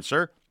you doing,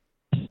 sir?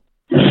 Hey,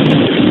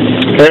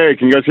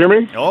 can you guys hear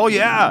me? Oh,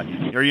 yeah.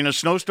 Are you in a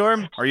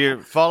snowstorm? Are you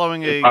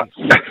following a...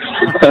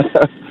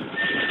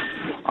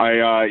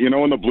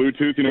 in the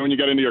Bluetooth, when you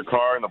get into your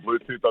car and the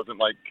Bluetooth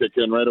doesn't, kick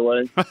in right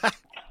away?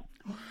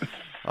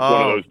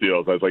 One of those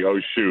deals. I was like, oh,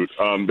 shoot.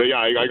 But, yeah,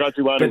 I got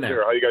you loud and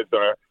clear. How you guys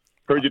doing?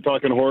 Heard you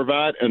talking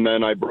Horvat, and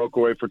then I broke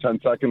away for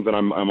 10 seconds, and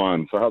I'm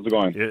on. So how's it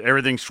going?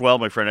 Everything's swell,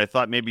 my friend. I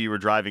thought maybe you were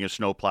driving a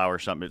snowplow or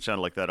something. It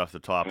sounded like that off the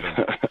top.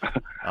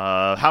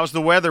 How's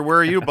the weather? Where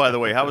are you, by the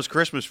way? How was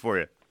Christmas for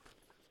you?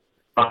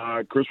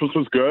 Christmas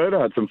was good.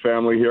 I had some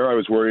family here. I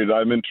was worried.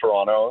 I'm in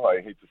Toronto.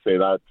 I hate to say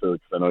that because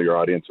I know your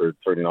audience are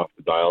turning off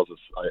the dials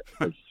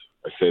as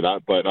I say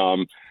that. But,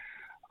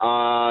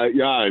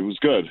 yeah, it was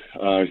good.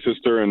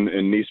 Sister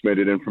and niece made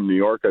it in from New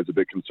York. I was a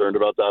bit concerned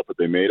about that, but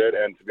they made it.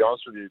 And to be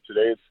honest with you,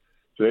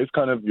 today's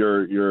kind of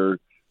your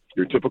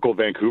typical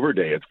Vancouver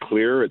day. It's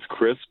clear, it's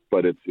crisp,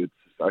 but it's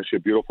actually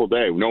a beautiful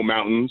day. No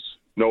mountains,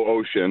 no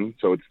ocean,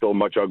 so it's still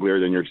much uglier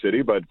than your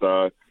city, but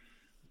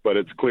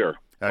it's clear.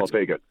 I'll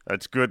take it.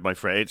 That's good, my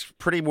friend. It's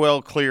pretty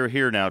well clear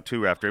here now,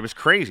 too, after. It was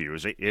crazy.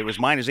 It was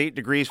minus 8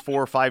 degrees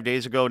 4 or 5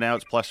 days ago. Now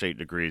it's plus 8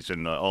 degrees,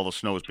 and all the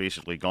snow is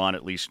basically gone,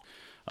 at least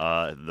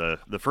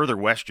the further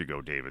west you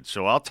go, David.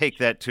 So I'll take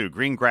that, too.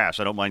 Green grass.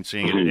 I don't mind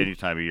seeing it at any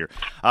time of year.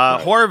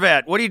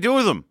 Horvat, what do you do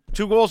with him?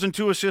 2 goals and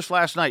 2 assists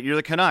last night. You're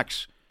the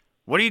Canucks.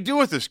 What do you do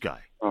with this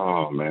guy?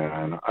 Oh,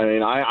 man. I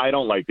mean, I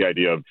don't like the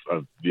idea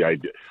of the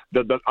idea.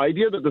 The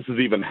idea that this has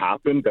even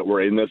happened, that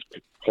we're in this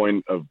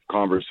point of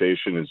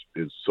conversation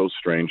is so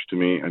strange to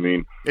me. I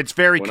mean, it's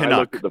very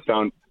Canuck.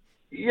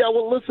 Yeah,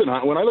 well, listen,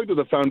 when I looked at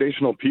the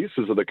foundational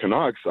pieces of the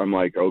Canucks, I'm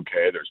like,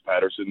 okay, there's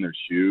Patterson, there's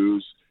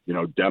Hughes,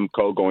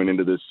 Demko going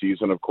into this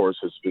season, of course,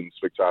 has been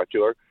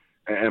spectacular.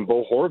 And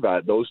Bo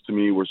Horvat, those to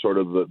me were sort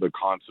of the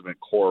consummate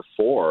core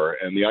 4.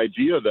 And the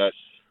idea that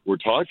we're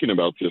talking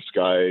about this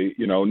guy,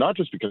 not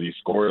just because he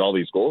scored all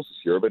these goals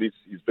this year, but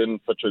he's been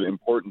such an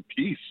important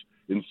piece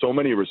in so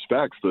many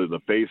respects, the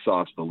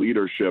face-offs, the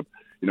leadership.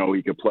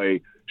 He could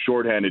play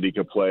shorthanded, he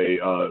could play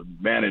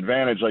man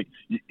advantage.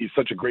 He's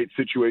such a great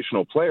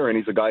situational player, and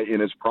he's a guy in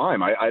his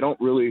prime. I don't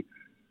really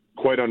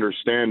quite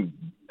understand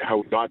how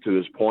we got to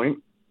this point.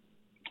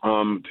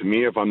 To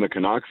me, if I'm the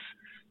Canucks,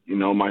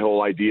 my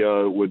whole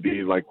idea would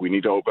be like we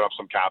need to open up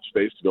some cap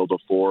space to be able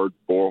to afford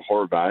Bo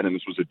Horvat, and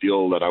this was a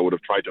deal that I would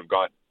have tried to have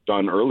got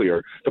done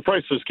earlier. The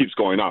price just keeps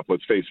going up.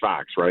 Let's face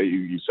facts, right?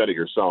 You said it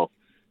yourself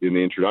in the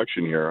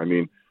introduction here. I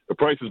mean, the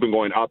price has been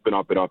going up and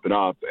up and up and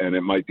up, and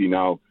it might be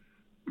now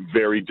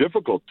very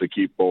difficult to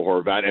keep Bo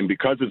Horvat. And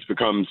because it's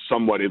become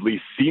somewhat, at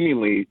least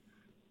seemingly,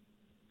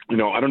 I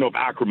don't know if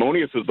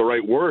acrimonious is the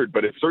right word,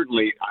 but it's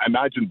certainly, I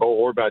imagine Bo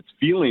Horvat's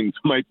feelings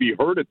might be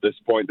hurt at this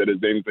point that his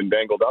name's been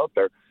dangled out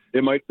there.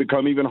 It might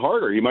become even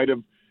harder. He might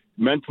have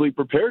mentally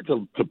prepared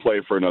to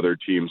play for another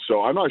team.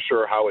 So I'm not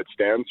sure how it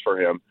stands for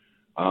him.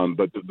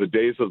 But the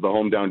days of the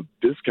home down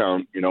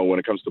discount, when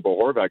it comes to Bo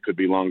Horvat, could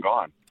be long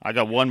gone. I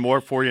got one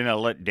more for you, and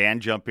I'll let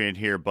Dan jump in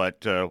here.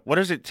 But what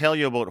does it tell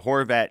you about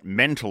Horvat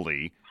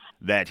mentally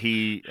that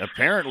he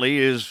apparently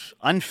is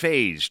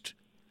unfazed,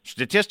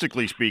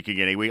 statistically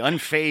speaking anyway,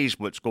 unfazed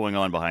what's going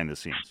on behind the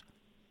scenes?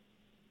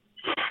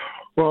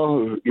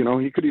 Well,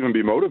 he could even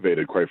be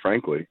motivated, quite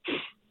frankly.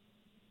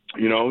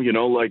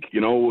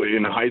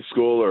 In high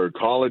school or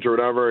college or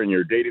whatever, and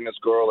you're dating this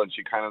girl and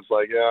she kind of is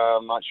like, yeah,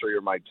 I'm not sure you're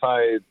my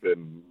type.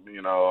 And,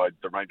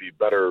 there might be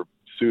better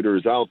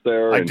suitors out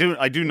there. I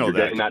do know that.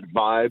 Getting that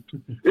vibe.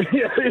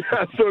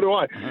 yeah, so do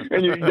I.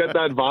 And you get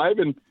that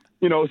vibe, and,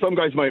 some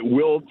guys might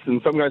wilt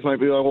and some guys might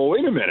be like, well,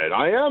 wait a minute.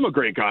 I am a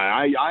great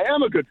guy. I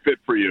am a good fit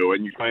for you.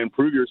 And you try and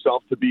prove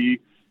yourself to be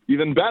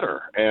even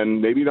better.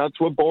 And maybe that's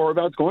what Bo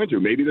Horvat's going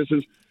through. Maybe this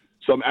is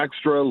some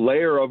extra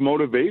layer of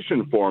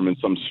motivation for him in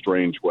some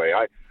strange way.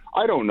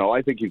 I don't know.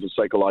 I think he's a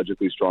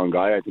psychologically strong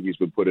guy. I think he's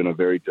been put in a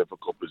very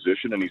difficult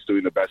position, and he's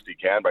doing the best he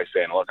can by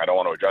saying, look, I don't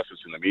want to address this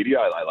in the media.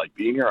 I like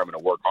being here. I'm going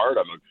to work hard.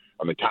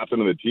 I'm the captain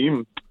of the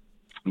team.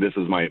 This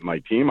is my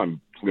team. I'm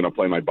going to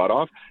play my butt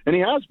off. And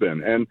he has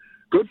been. And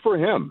good for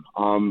him.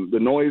 The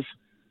noise,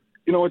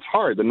 it's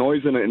hard. The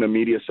noise in a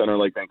media center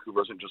like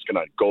Vancouver isn't just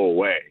going to go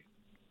away.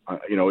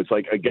 It's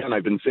like, again,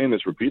 I've been saying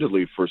this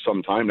repeatedly for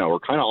some time now. We're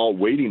kind of all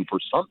waiting for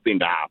something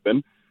to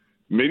happen.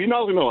 Maybe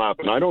nothing will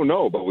happen. I don't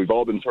know. But we've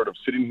all been sort of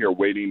sitting here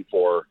waiting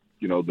for,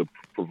 the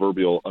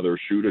proverbial other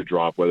shoe to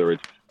drop, whether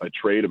it's a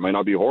trade. It might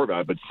not be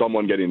Horvat, but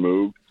someone getting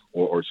moved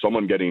or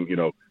someone getting,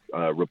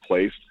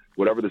 replaced,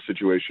 whatever the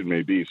situation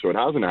may be. So it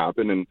hasn't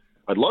happened. And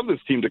I'd love this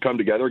team to come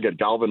together, get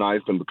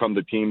galvanized, and become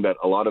the team that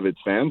a lot of its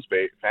fan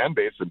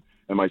base, and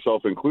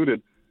myself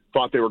included,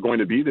 thought they were going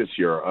to be this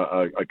year,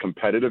 a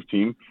competitive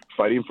team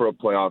fighting for a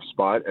playoff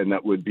spot, and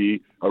that would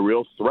be a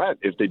real threat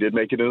if they did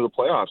make it into the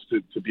playoffs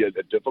to be a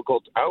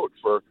difficult out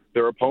for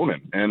their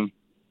opponent. And,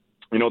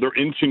 they're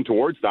inching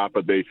towards that,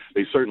 but they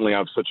certainly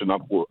have such an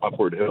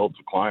upward hill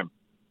to climb.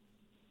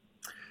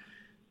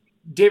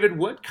 David,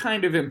 what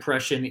kind of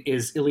impression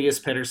is Elias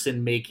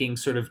Pettersson making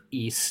sort of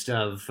east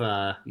of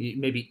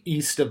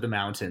the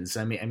mountains?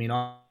 I mean,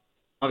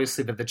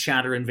 obviously, the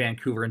chatter in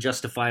Vancouver, and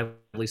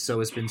justifiably so,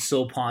 has been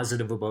so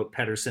positive about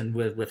Pettersson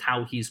with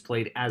how he's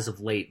played as of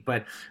late.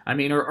 But, I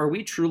mean, are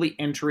we truly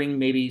entering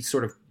maybe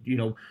sort of,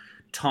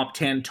 top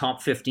 10,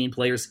 top 15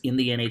 players in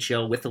the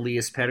NHL with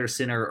Elias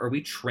Pettersson? Or are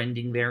we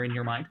trending there in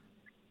your mind?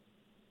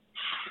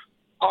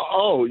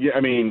 Oh, yeah.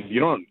 I mean,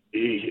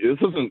 this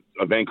isn't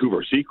a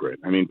Vancouver secret.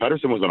 I mean,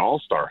 Pettersson was an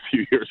all-star a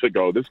few years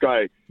ago. This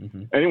guy,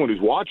 anyone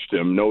who's watched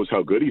him knows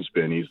how good he's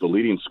been. He's the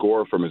leading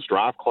scorer from his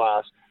draft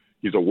class.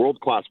 He's a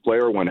world-class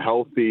player when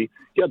healthy.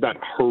 He had that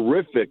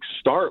horrific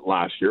start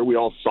last year. We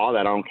all saw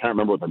that. I can't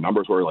remember what the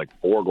numbers were, like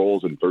 4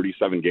 goals in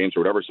 37 games or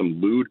whatever, some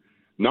lewd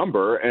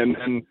number.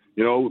 And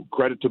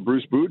credit to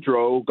Bruce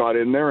Boudreau, got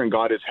in there and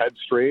got his head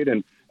straight.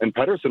 And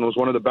Pettersson was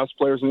one of the best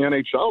players in the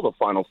NHL the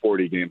final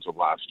 40 games of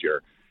last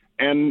year.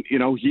 And,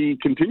 he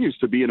continues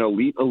to be an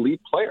elite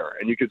player.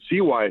 And you could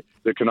see why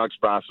the Canucks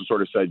brass has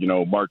sort of said,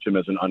 mark him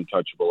as an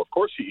untouchable. Of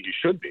course he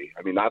should be.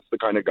 I mean, that's the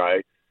kind of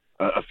guy,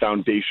 a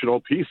foundational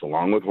piece,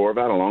 along with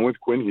Horvat, along with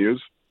Quinn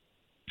Hughes.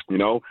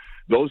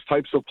 Those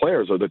types of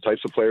players are the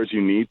types of players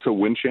you need to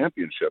win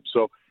championships.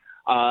 So,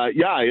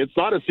 it's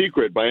not a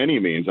secret by any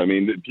means. I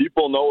mean,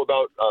 people know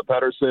about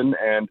Pettersson,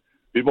 and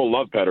people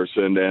love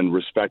Pettersson and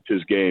respect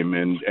his game.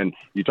 And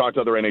you talk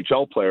to other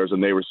NHL players,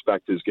 and they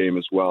respect his game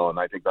as well. And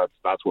I think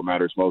that's what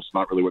matters most,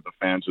 not really what the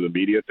fans or the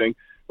media think.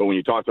 But when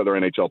you talk to other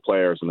NHL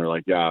players, and they're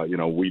like, yeah,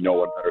 we know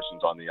when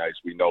Pettersson's on the ice.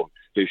 We know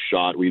his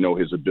shot. We know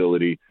his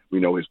ability. We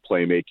know his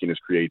playmaking, his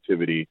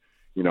creativity.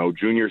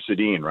 Junior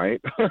Sedin,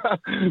 right?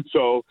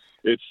 So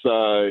it's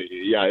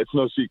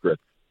no secret.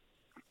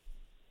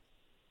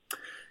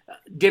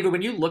 David,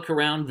 when you look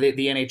around the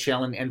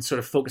NHL and sort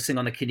of focusing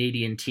on the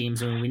Canadian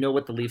teams, I mean, we know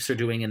what the Leafs are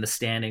doing in the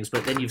standings,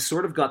 but then you've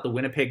sort of got the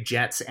Winnipeg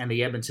Jets and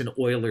the Edmonton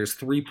Oilers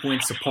 3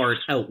 points apart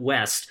out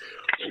west.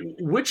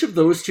 Which of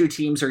those two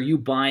teams are you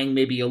buying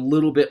maybe a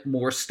little bit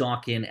more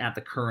stock in at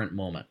the current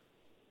moment?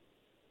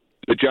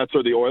 The Jets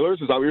or the Oilers?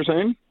 Is that what you're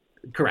saying?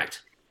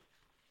 Correct.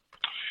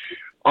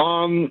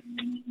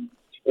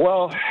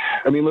 Well,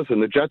 I mean, listen,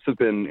 the Jets have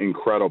been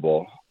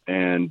incredible,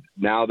 and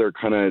now they're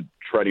kind of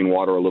treading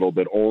water a little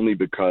bit only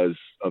because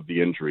of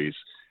the injuries.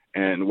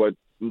 And what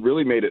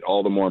really made it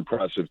all the more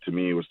impressive to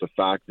me was the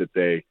fact that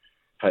they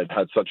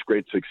had such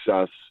great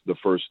success the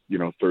first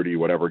 30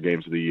 whatever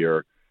games of the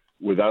year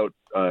without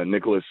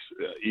Nicholas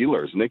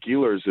Ehlers. Nick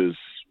Ehlers is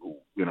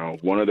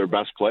one of their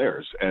best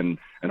players, and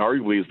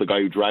arguably is the guy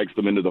who drags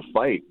them into the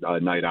fight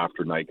night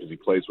after night because he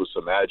plays with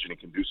some edge and he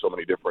can do so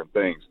many different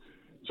things.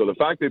 So the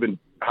fact they've been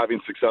having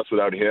success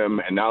without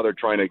him, and now they're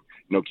trying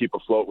to keep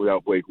afloat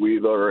without Blake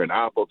Wheeler and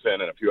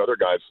Appleton and a few other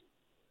guys,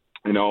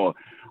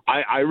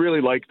 I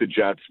really like the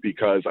Jets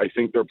because I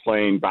think they're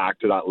playing back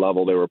to that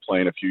level they were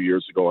playing a few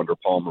years ago under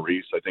Paul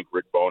Maurice. I think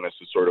Rick Bowness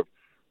has sort of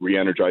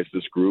re-energized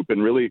this group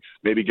and really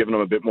maybe given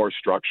them a bit more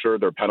structure.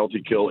 Their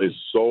penalty kill is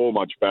so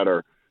much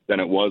better than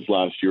it was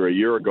last year. A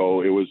year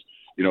ago, it was,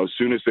 as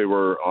soon as they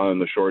were on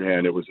the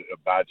shorthand, it was a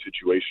bad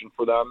situation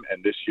for them.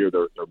 And this year,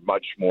 they're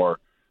much more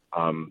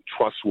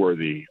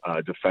trustworthy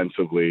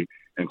defensively.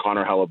 And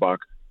Connor Hellebuck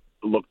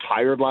looked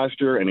tired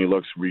last year, and he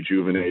looks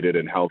rejuvenated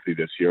and healthy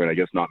this year. And I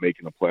guess not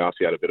making the playoffs,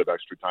 he had a bit of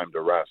extra time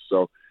to rest.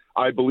 So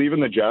I believe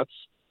in the Jets.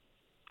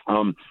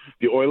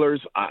 The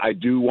Oilers, I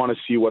do want to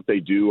see what they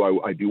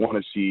do. I do want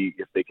to see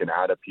if they can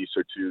add a piece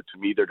or two. To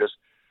me,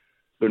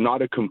 they're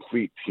not a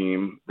complete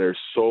team. They're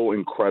so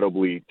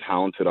incredibly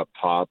talented up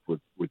top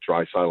with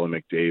Draisaitl and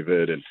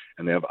McDavid,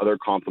 and they have other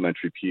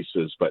complementary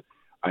pieces, but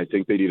I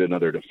think they need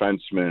another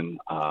defenseman.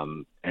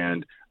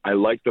 And I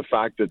like the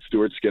fact that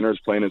Stuart Skinner is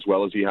playing as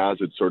well as he has.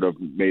 It's sort of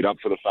made up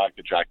for the fact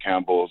that Jack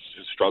Campbell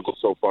has struggled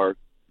so far.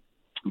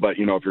 But, if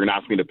you're going to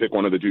ask me to pick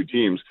one of the two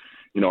teams,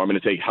 I'm going to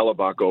take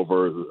Hellebuck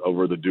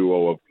over the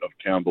duo of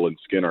Campbell and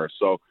Skinner.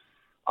 So,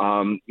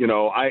 I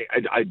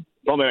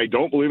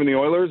don't believe in the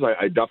Oilers.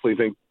 I definitely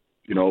think,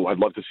 I'd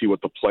love to see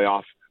what the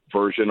playoff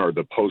version or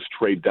the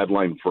post-trade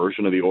deadline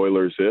version of the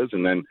Oilers is.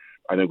 And then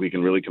I think we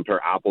can really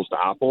compare apples to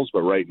apples.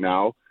 But right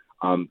now,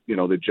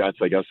 the Jets,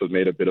 I guess, have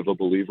made a bit of a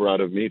believer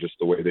out of me, just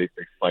the way they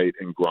fight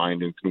and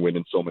grind and can win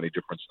in so many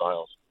different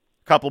styles.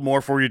 Couple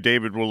more for you,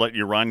 David. We'll let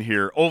you run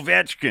here.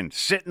 Ovechkin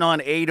sitting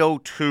on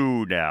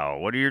 802 now.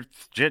 What are your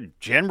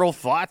general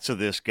thoughts of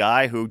this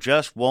guy who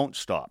just won't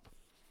stop?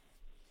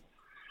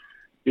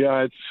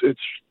 Yeah, it's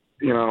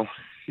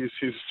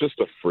he's just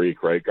a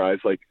freak, right, guys?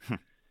 Like,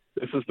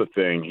 this is the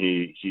thing.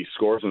 He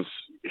scores and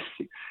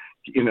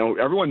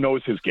everyone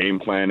knows his game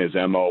plan, his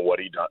MO, what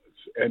he does,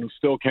 and he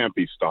still can't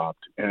be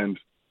stopped. And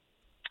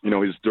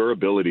his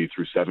durability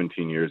through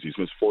 17 years, he's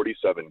missed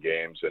 47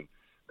 games, and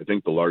I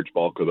think the large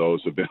bulk of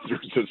those have been through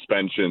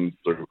suspension,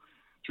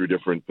 through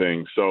different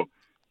things. So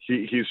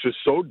he's just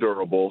so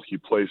durable. He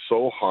plays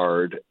so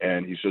hard,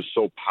 and he's just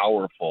so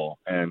powerful.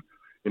 And,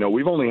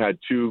 we've only had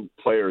two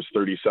players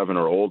 37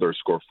 or older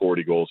score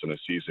 40 goals in a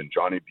season,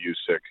 Johnny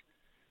Busick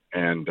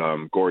and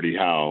Gordie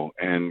Howe.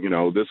 And,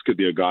 this could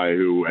be a guy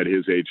who at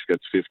his age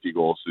gets 50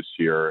 goals this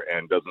year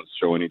and doesn't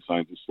show any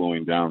signs of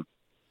slowing down.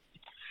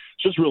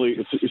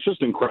 It's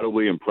just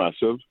incredibly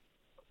impressive.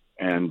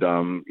 And,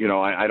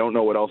 I don't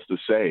know what else to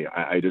say.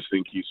 I just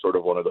think he's sort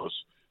of one of those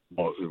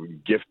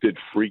gifted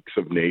freaks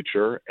of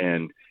nature,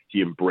 and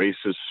he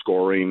embraces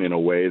scoring in a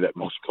way that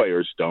most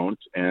players don't.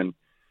 And,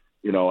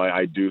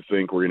 I do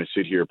think we're going to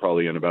sit here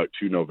probably in about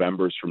 2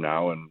 Novembers from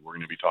now, and we're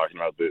going to be talking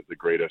about the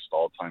greatest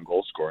all-time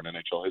goal scorer in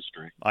NHL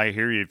history. I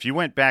hear you. If you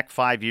went back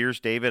 5 years,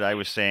 David, I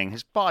was saying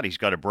his body's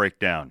got to break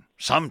down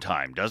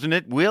sometime, doesn't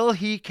it? Will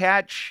he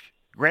catch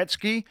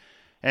Gretzky?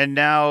 And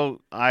now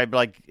I'm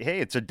like, hey,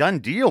 it's a done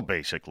deal,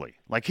 basically.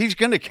 Like, he's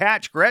going to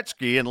catch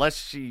Gretzky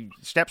unless he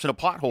steps in a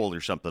pothole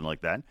or something like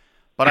that.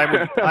 But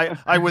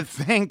I would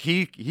think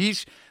he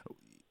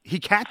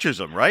catches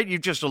him, right? You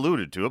just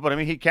alluded to it, but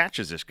he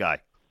catches this guy.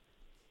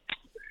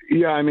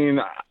 Yeah,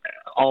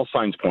 all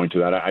signs point to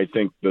that. I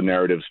think the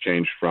narrative's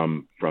changed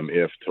from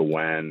if to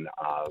when.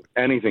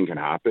 Anything can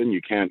happen.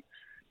 You can't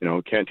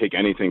take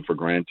anything for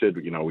granted.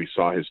 We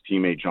saw his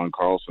teammate John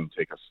Carlson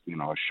take a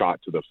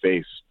shot to the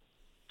face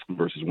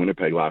versus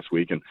Winnipeg last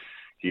week, and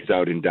he's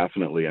out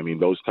indefinitely.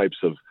 Those types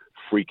of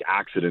freak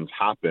accidents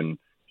happen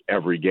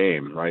every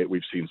game, right?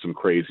 We've seen some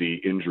crazy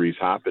injuries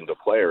happen to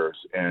players,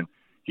 and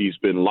he's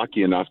been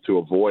lucky enough to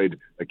avoid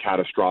a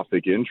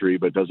catastrophic injury,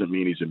 but doesn't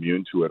mean he's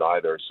immune to it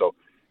either. So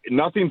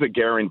nothing's a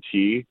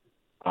guarantee,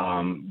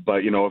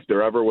 but if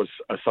there ever was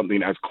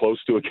something as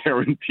close to a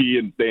guarantee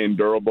and staying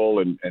durable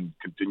and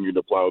continue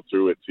to plow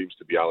through, it seems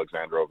to be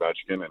Alexander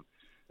Ovechkin,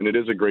 and it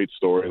is a great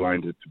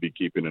storyline to be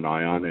keeping an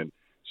eye on, and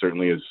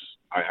certainly is.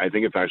 I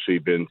think it's actually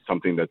been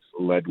something that's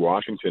led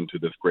Washington to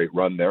this great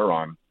run they're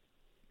on.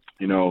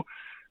 They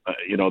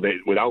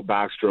without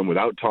Backstrom,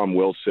 without Tom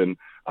Wilson,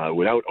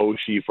 without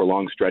Oshie for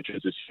long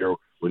stretches this year,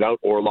 without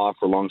Orlov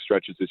for long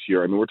stretches this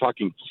year. We're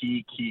talking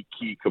key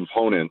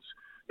components.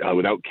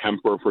 Without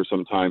Kemper for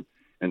some time,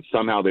 and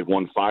somehow they've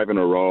won 5 in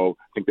a row.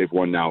 I think they've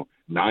won now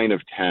 9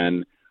 of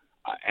 10,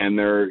 and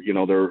they're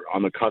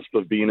on the cusp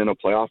of being in a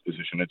playoff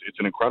position. It's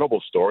an incredible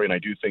story, and I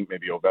do think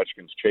maybe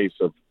Ovechkin's chase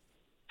of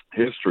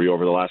history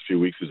over the last few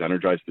weeks has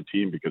energized the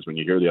team, because when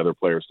you hear the other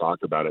players talk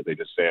about it, they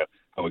just say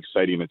how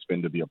exciting it's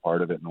been to be a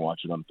part of it and watch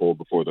it unfold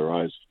before their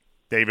eyes.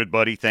 David,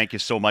 buddy, thank you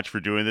so much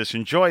for doing this.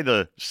 Enjoy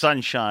the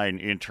sunshine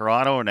in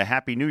Toronto, and a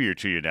Happy New Year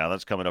to you now.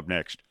 That's coming up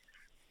next.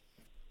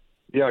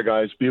 Yeah,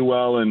 guys, be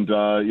well, and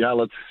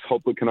let's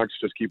hope the Canucks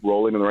just keep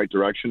rolling in the right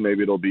direction.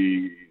 Maybe it'll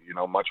be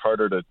much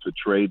harder to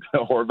trade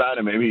Horvat,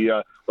 and maybe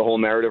the whole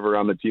narrative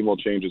around the team will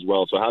change as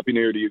well. So happy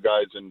New Year to you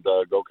guys, and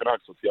go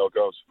Canucks. Let's see how it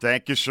goes.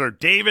 Thank you, sir.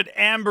 David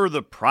Amber,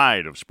 the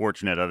pride of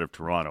Sportsnet out of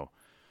Toronto.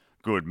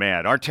 Good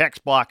man. Our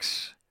text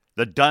box,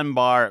 the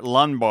Dunbar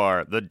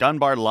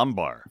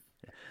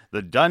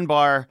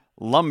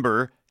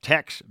Lumber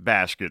text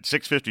basket,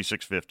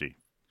 650.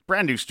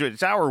 Brand new studio.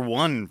 It's hour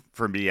one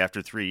for me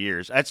after 3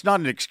 years. That's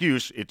not an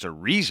excuse. It's a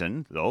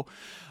reason, though.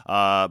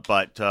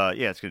 But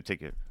it's going to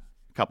take a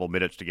couple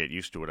minutes to get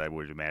used to it, I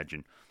would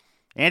imagine.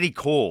 Andy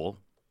Cole,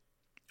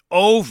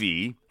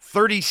 Ovi,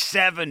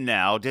 37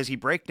 now. Does he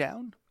break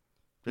down?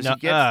 Does he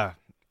get?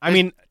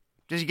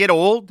 Does he get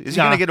old? Is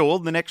he going to get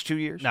old in the next 2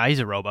 years? Nah, he's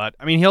a robot.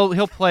 I mean,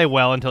 he'll play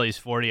well until he's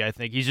 40. I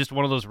think he's just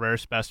one of those rare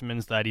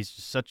specimens that he's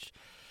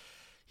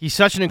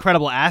such an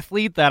incredible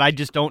athlete that I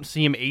just don't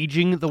see him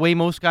aging the way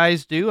most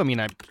guys do. I mean,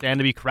 I stand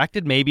to be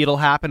corrected. Maybe it'll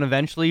happen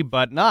eventually,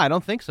 but no, I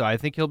don't think so. I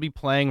think he'll be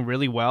playing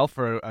really well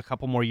for a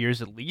couple more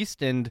years at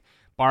least, and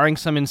barring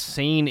some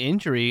insane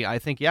injury, I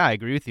think, I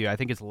agree with you. I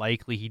think it's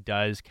likely he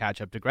does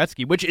catch up to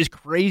Gretzky, which is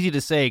crazy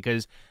to say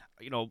because,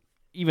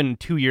 even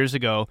 2 years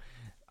ago,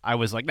 I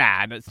was like,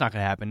 nah, it's not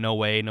going to happen. No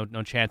way,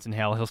 no chance in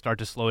hell. He'll start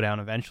to slow down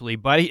eventually,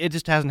 but it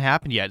just hasn't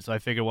happened yet. So I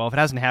figured, well, if it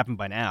hasn't happened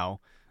by now,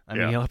 I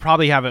mean, he'll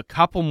probably have a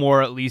couple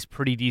more at least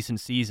pretty decent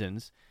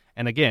seasons.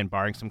 And again,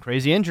 barring some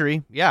crazy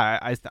injury,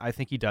 I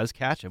think he does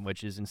catch him,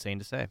 which is insane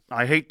to say.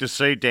 I hate to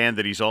say, Dan,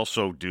 that he's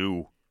also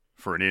due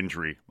for an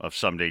injury of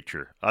some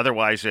nature.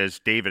 Otherwise, as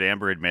David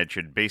Amber had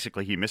mentioned,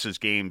 basically he misses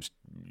games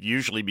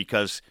usually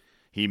because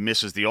he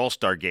misses the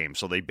All-Star game,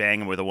 so they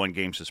bang him with a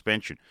one-game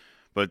suspension.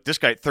 But this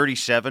guy,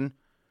 37,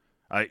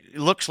 it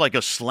looks like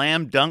a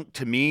slam dunk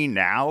to me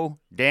now,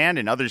 Dan,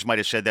 and others might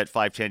have said that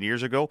 5-10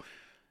 years ago.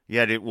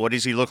 Yeah, what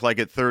does he look like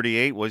at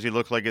 38? What does he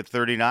look like at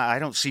 39? I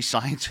don't see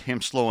signs of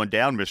him slowing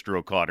down, Mr.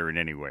 O'Connor, in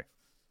any way.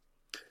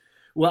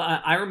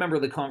 Well, I remember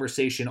the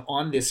conversation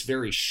on this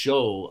very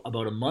show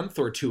about a month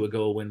or two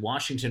ago when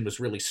Washington was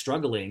really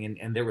struggling,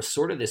 and there was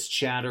sort of this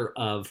chatter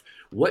of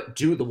what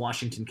do the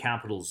Washington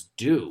Capitals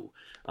do?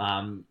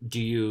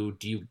 Do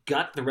you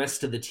gut the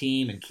rest of the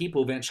team and keep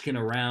Ovechkin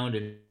around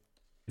and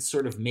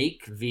sort of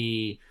make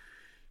the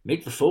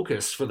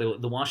focus for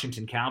the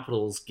Washington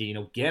Capitals,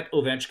 get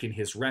Ovechkin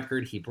his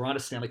record. He brought a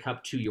Stanley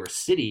Cup to your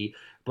city,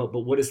 but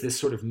what does this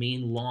sort of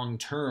mean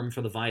long-term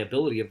for the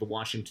viability of the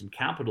Washington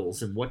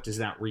Capitals, and what does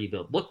that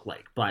rebuild look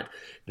like? But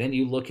then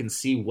you look and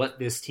see what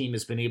this team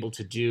has been able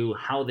to do,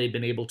 how they've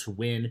been able to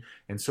win,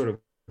 and sort of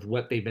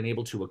what they've been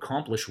able to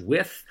accomplish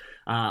with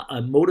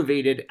a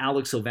motivated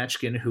Alex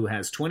Ovechkin who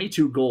has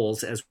 22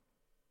 goals as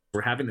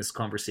we're having this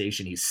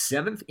conversation. He's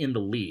 7th in the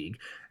league,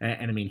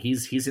 and I mean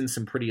he's in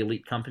some pretty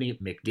elite company.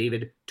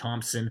 McDavid,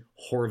 Thompson,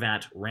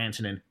 Horvat,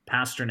 Rantanen,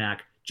 Pasternak,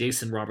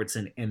 Jason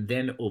Robertson, and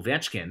then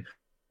Ovechkin.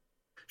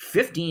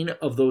 15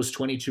 of those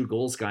 22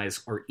 goals,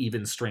 guys, are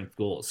even strength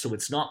goals. So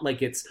it's not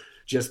like it's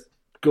just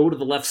go to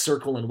the left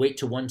circle and wait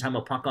to one time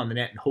a puck on the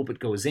net and hope it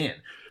goes in.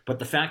 But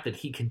the fact that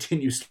he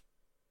continues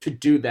to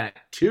do that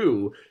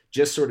too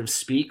just sort of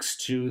speaks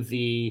to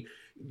the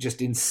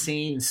just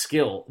insane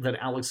skill that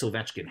Alex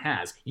Ovechkin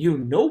has. You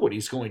know what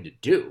he's going to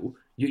do.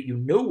 You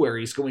know where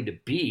he's going to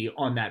be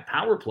on that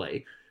power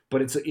play.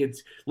 But it's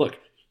look,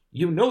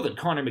 you know that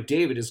Connor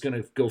McDavid is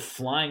going to go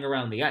flying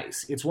around the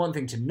ice. It's one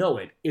thing to know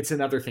it. It's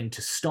another thing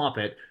to stop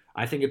it.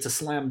 I think it's a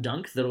slam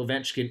dunk that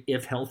Ovechkin,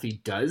 if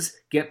healthy, does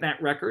get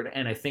that record.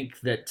 And I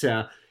think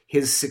that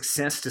his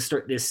success to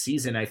start this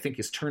season, I think,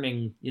 is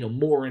turning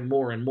more and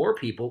more and more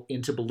people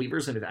into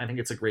believers. And I think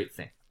it's a great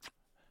thing.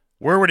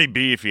 Where would he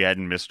be if he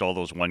hadn't missed all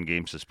those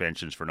one-game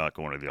suspensions for not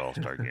going to the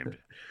All-Star game?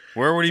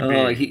 Where would he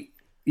be?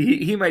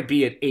 He might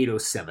be at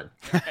 807.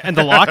 And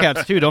the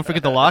lockouts, too. Don't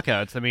forget the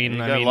lockouts. I mean,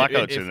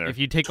 lockouts in there. If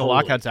you take the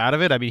lockouts out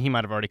of it, I mean, he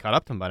might have already caught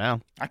up to him by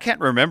now. I can't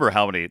remember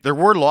how many. There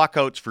were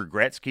lockouts for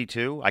Gretzky,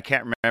 too. I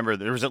can't remember.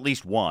 There was at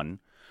least one.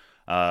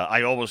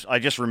 I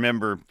just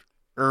remember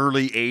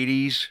early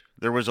 80s.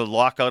 There was a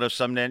lockout of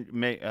some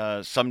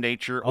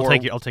nature.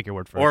 I'll take your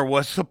word for it. Or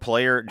was the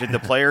player? Did the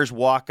players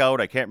walk out?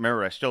 I can't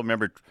remember. I still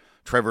remember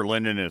Trevor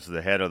Linden is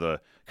the head of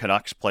the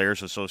Canucks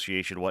Players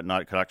Association,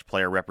 whatnot, Canucks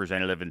player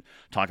representative, and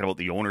talking about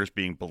the owners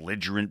being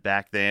belligerent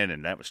back then,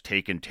 and that was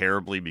taken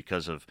terribly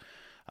because of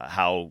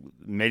how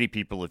many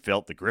people had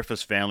felt the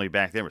Griffiths family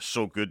back then was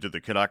so good to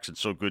the Canucks and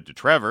so good to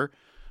Trevor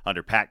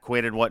under Pat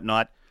Quinn and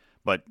whatnot,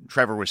 but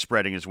Trevor was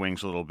spreading his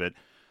wings a little bit.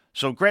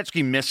 So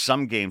Gretzky missed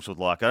some games with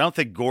lockout. I don't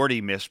think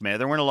Gordy missed, man.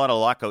 There weren't a lot of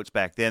lockouts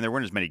back then. There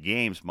weren't as many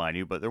games, mind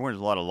you, but there weren't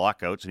a lot of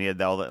lockouts, and he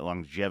had all that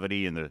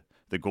longevity and the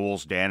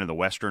goals, Dan, in the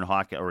Western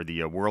Hockey or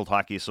the World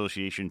Hockey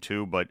Association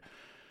too. But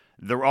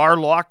there are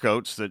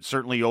lockouts that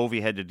certainly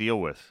Ovi had to deal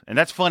with, and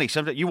that's funny.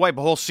 Sometimes you wipe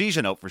a whole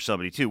season out for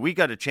somebody too. We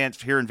got a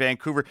chance here in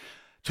Vancouver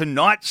to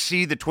not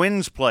see the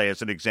Twins play,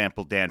 as an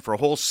example, Dan, for a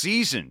whole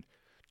season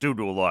due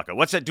to a lockout.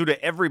 What's that do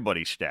to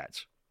everybody's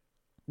stats?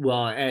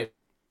 Well,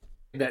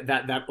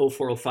 that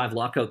 04-05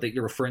 lockout that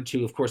you're referring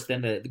to, of course,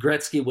 then the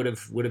Gretzky would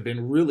have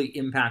been really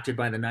impacted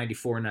by the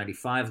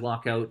 94-95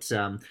 lockout.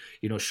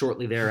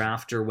 Shortly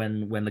thereafter,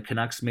 when the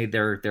Canucks made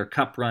their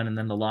cup run, and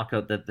then the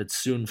lockout that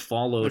soon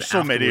followed. There's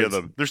so many of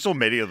them. There's so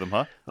many of them,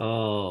 huh?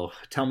 Oh,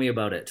 tell me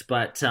about it.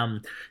 But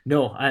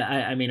no,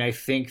 I mean, I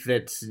think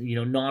that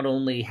not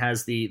only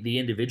has the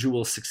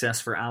individual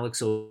success for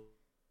Alex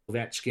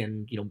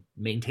Ovechkin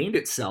maintained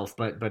itself,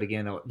 but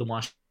again, the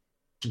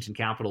Washington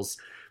Capitals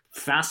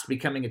fast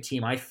becoming a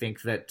team, I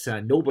think, that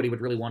nobody would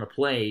really want to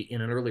play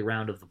in an early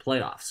round of the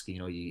playoffs. If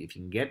you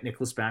can get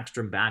Nicholas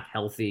Backstrom back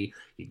healthy,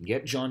 you can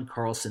get John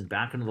Carlson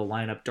back into the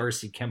lineup,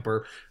 Darcy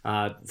Kemper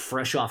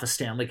fresh off a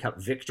Stanley Cup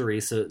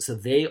victory. So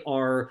they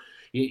are,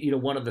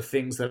 one of the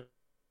things that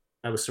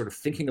I was sort of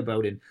thinking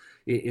about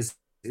is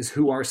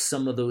who are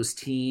some of those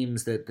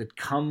teams that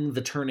come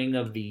the turning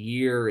of the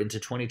year into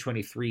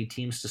 2023,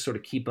 teams to sort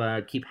of keep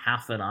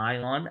half an eye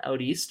on out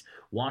east.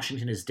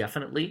 Washington is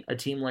definitely a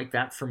team like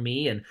that for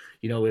me. And,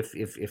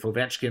 if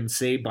Ovechkin,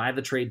 say, by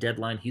the trade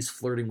deadline, he's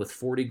flirting with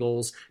 40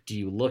 goals, do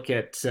you look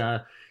at,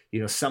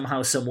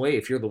 somehow, some way,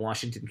 if you're the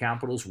Washington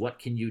Capitals, what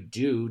can you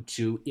do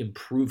to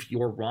improve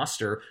your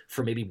roster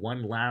for maybe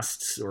one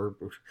last, or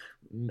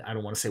I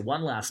don't want to say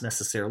one last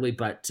necessarily,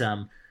 but,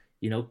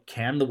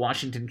 can the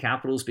Washington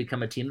Capitals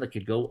become a team that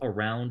could go a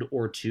round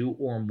or two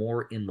or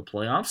more in the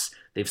playoffs?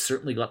 They've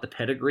certainly got the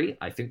pedigree.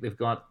 I think they've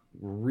got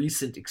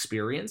recent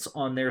experience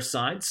on their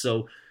side.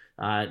 So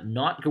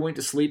not going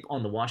to sleep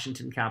on the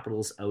Washington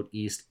Capitals out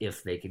east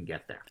if they can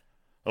get there.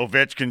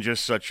 Ovechkin,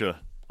 just such a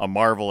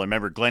marvel. I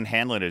remember Glenn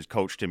Hanlon has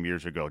coached him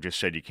years ago, just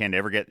said you can't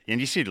ever get, and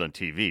you see it on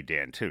TV,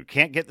 Dan, too,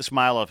 can't get the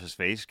smile off his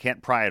face,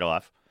 can't pry it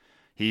off.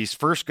 He's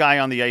first guy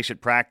on the ice at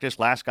practice,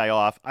 last guy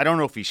off. I don't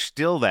know if he's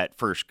still that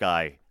first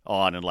guy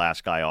on and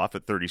last guy off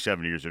at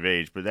 37 years of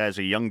age, but as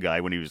a young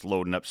guy when he was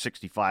loading up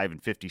 65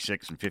 and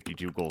 56 and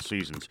 52 goal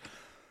seasons.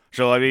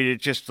 So, I mean,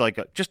 it's just like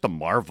just a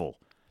marvel.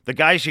 The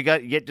guys you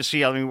get to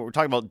see, I mean, we were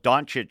talking about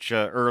Doncic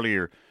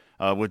earlier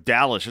with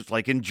Dallas. It's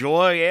like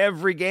enjoy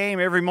every game,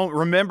 every moment.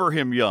 Remember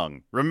him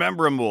young.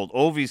 Remember him old.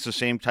 Ovi's the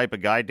same type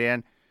of guy,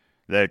 Dan,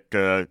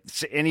 that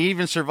and he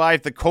even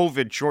survived the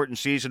COVID-shortened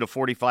season of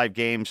 45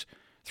 games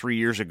 3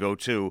 years ago,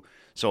 too.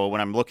 So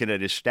when I'm looking at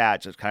his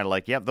stats, it's kind of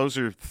like, yeah, those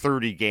are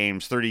 30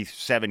 games,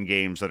 37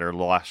 games that are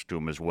lost to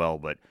him as well.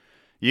 But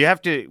you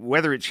have to,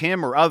 whether it's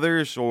him or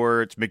others,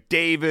 or it's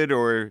McDavid,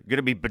 or going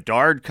to be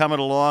Bedard coming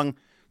along,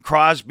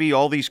 Crosby,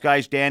 all these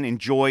guys, Dan,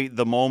 enjoy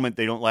the moment.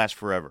 They don't last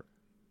forever.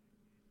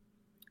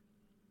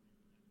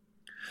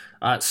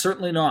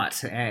 Certainly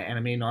not. And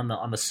I mean,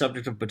 on the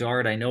subject of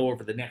Bedard, I know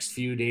over the next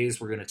few days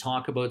we're going to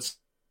talk about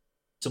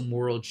some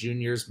World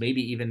Juniors,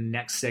 maybe even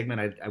next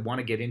segment. I want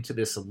to get into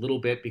this a little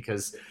bit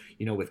because,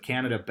 with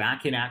Canada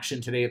back in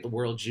action today at the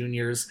World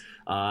Juniors,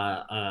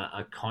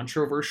 a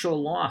controversial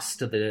loss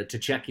to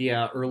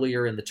Czechia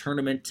earlier in the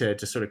tournament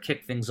to sort of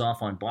kick things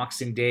off on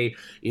Boxing Day.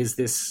 Is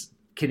this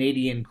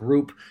Canadian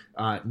group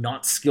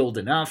not skilled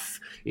enough?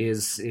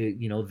 Is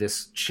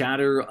this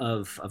chatter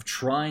of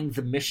trying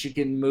the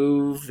Michigan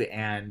move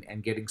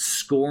and getting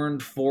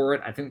scorned for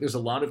it? I think there's a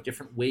lot of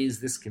different ways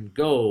this can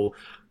go,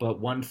 but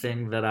one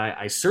thing that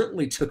I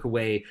certainly took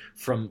away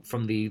from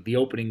the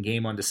opening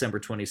game on December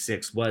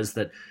 26th was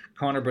that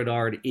Connor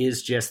Bedard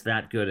is just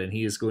that good, and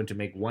he is going to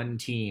make one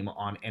team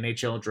on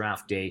NHL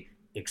Draft Day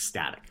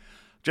ecstatic.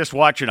 Just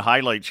watching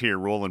highlights here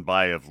rolling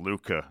by of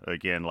Luka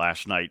again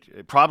last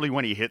night, probably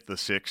when he hit the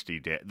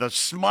 60. The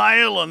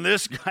smile on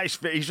this guy's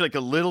face, he's like a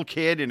little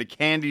kid in a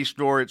candy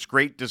store. It's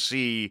great to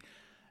see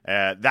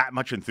that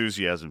much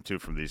enthusiasm, too,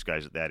 from these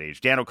guys at that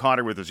age. Dan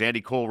O'Connor with us,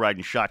 Andy Cole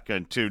riding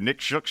shotgun, too. Nick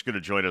Shook's going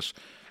to join us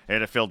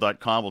at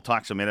NFL.com. We'll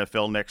talk some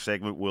NFL next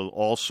segment.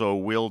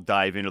 We'll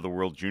dive into the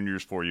World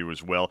Juniors for you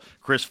as well.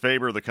 Chris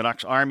Faber of the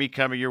Canucks Army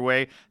coming your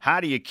way. How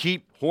do you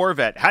keep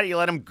Horvat? How do you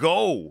let him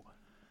go?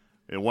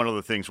 And one of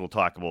the things we'll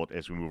talk about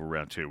as we move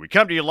around, too. We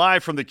come to you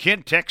live from the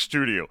Kintec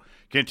studio.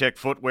 Kintec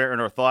Footwear and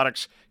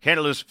Orthotics,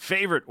 Canada's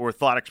favorite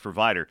orthotics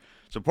provider.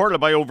 Supported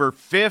by over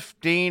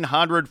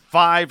 1,500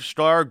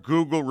 five-star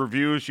Google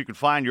reviews. You can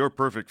find your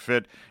perfect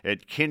fit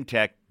at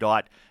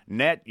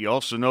kintec.net. You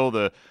also know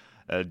the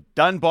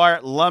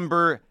Dunbar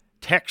Lumber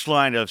text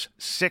line of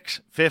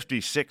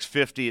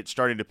 650. It's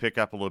starting to pick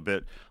up a little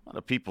bit. A lot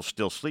of people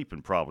still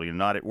sleeping probably and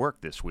not at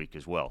work this week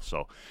as well.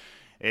 So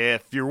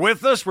if you're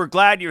with us, we're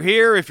glad you're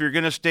here. If you're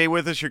going to stay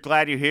with us, you're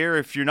glad you're here.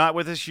 If you're not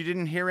with us, you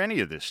didn't hear any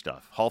of this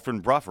stuff. Halford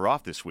and Brough are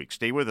off this week.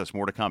 Stay with us.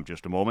 More to come.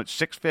 Just a moment.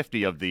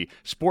 650 of the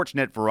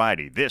Sportsnet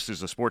variety. This is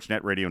the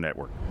Sportsnet Radio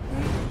Network.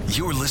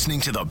 You're listening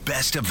to the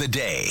best of the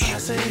day. I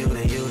say you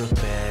the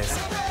best.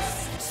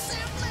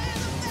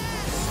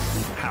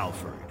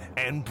 Halford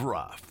and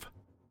Brough.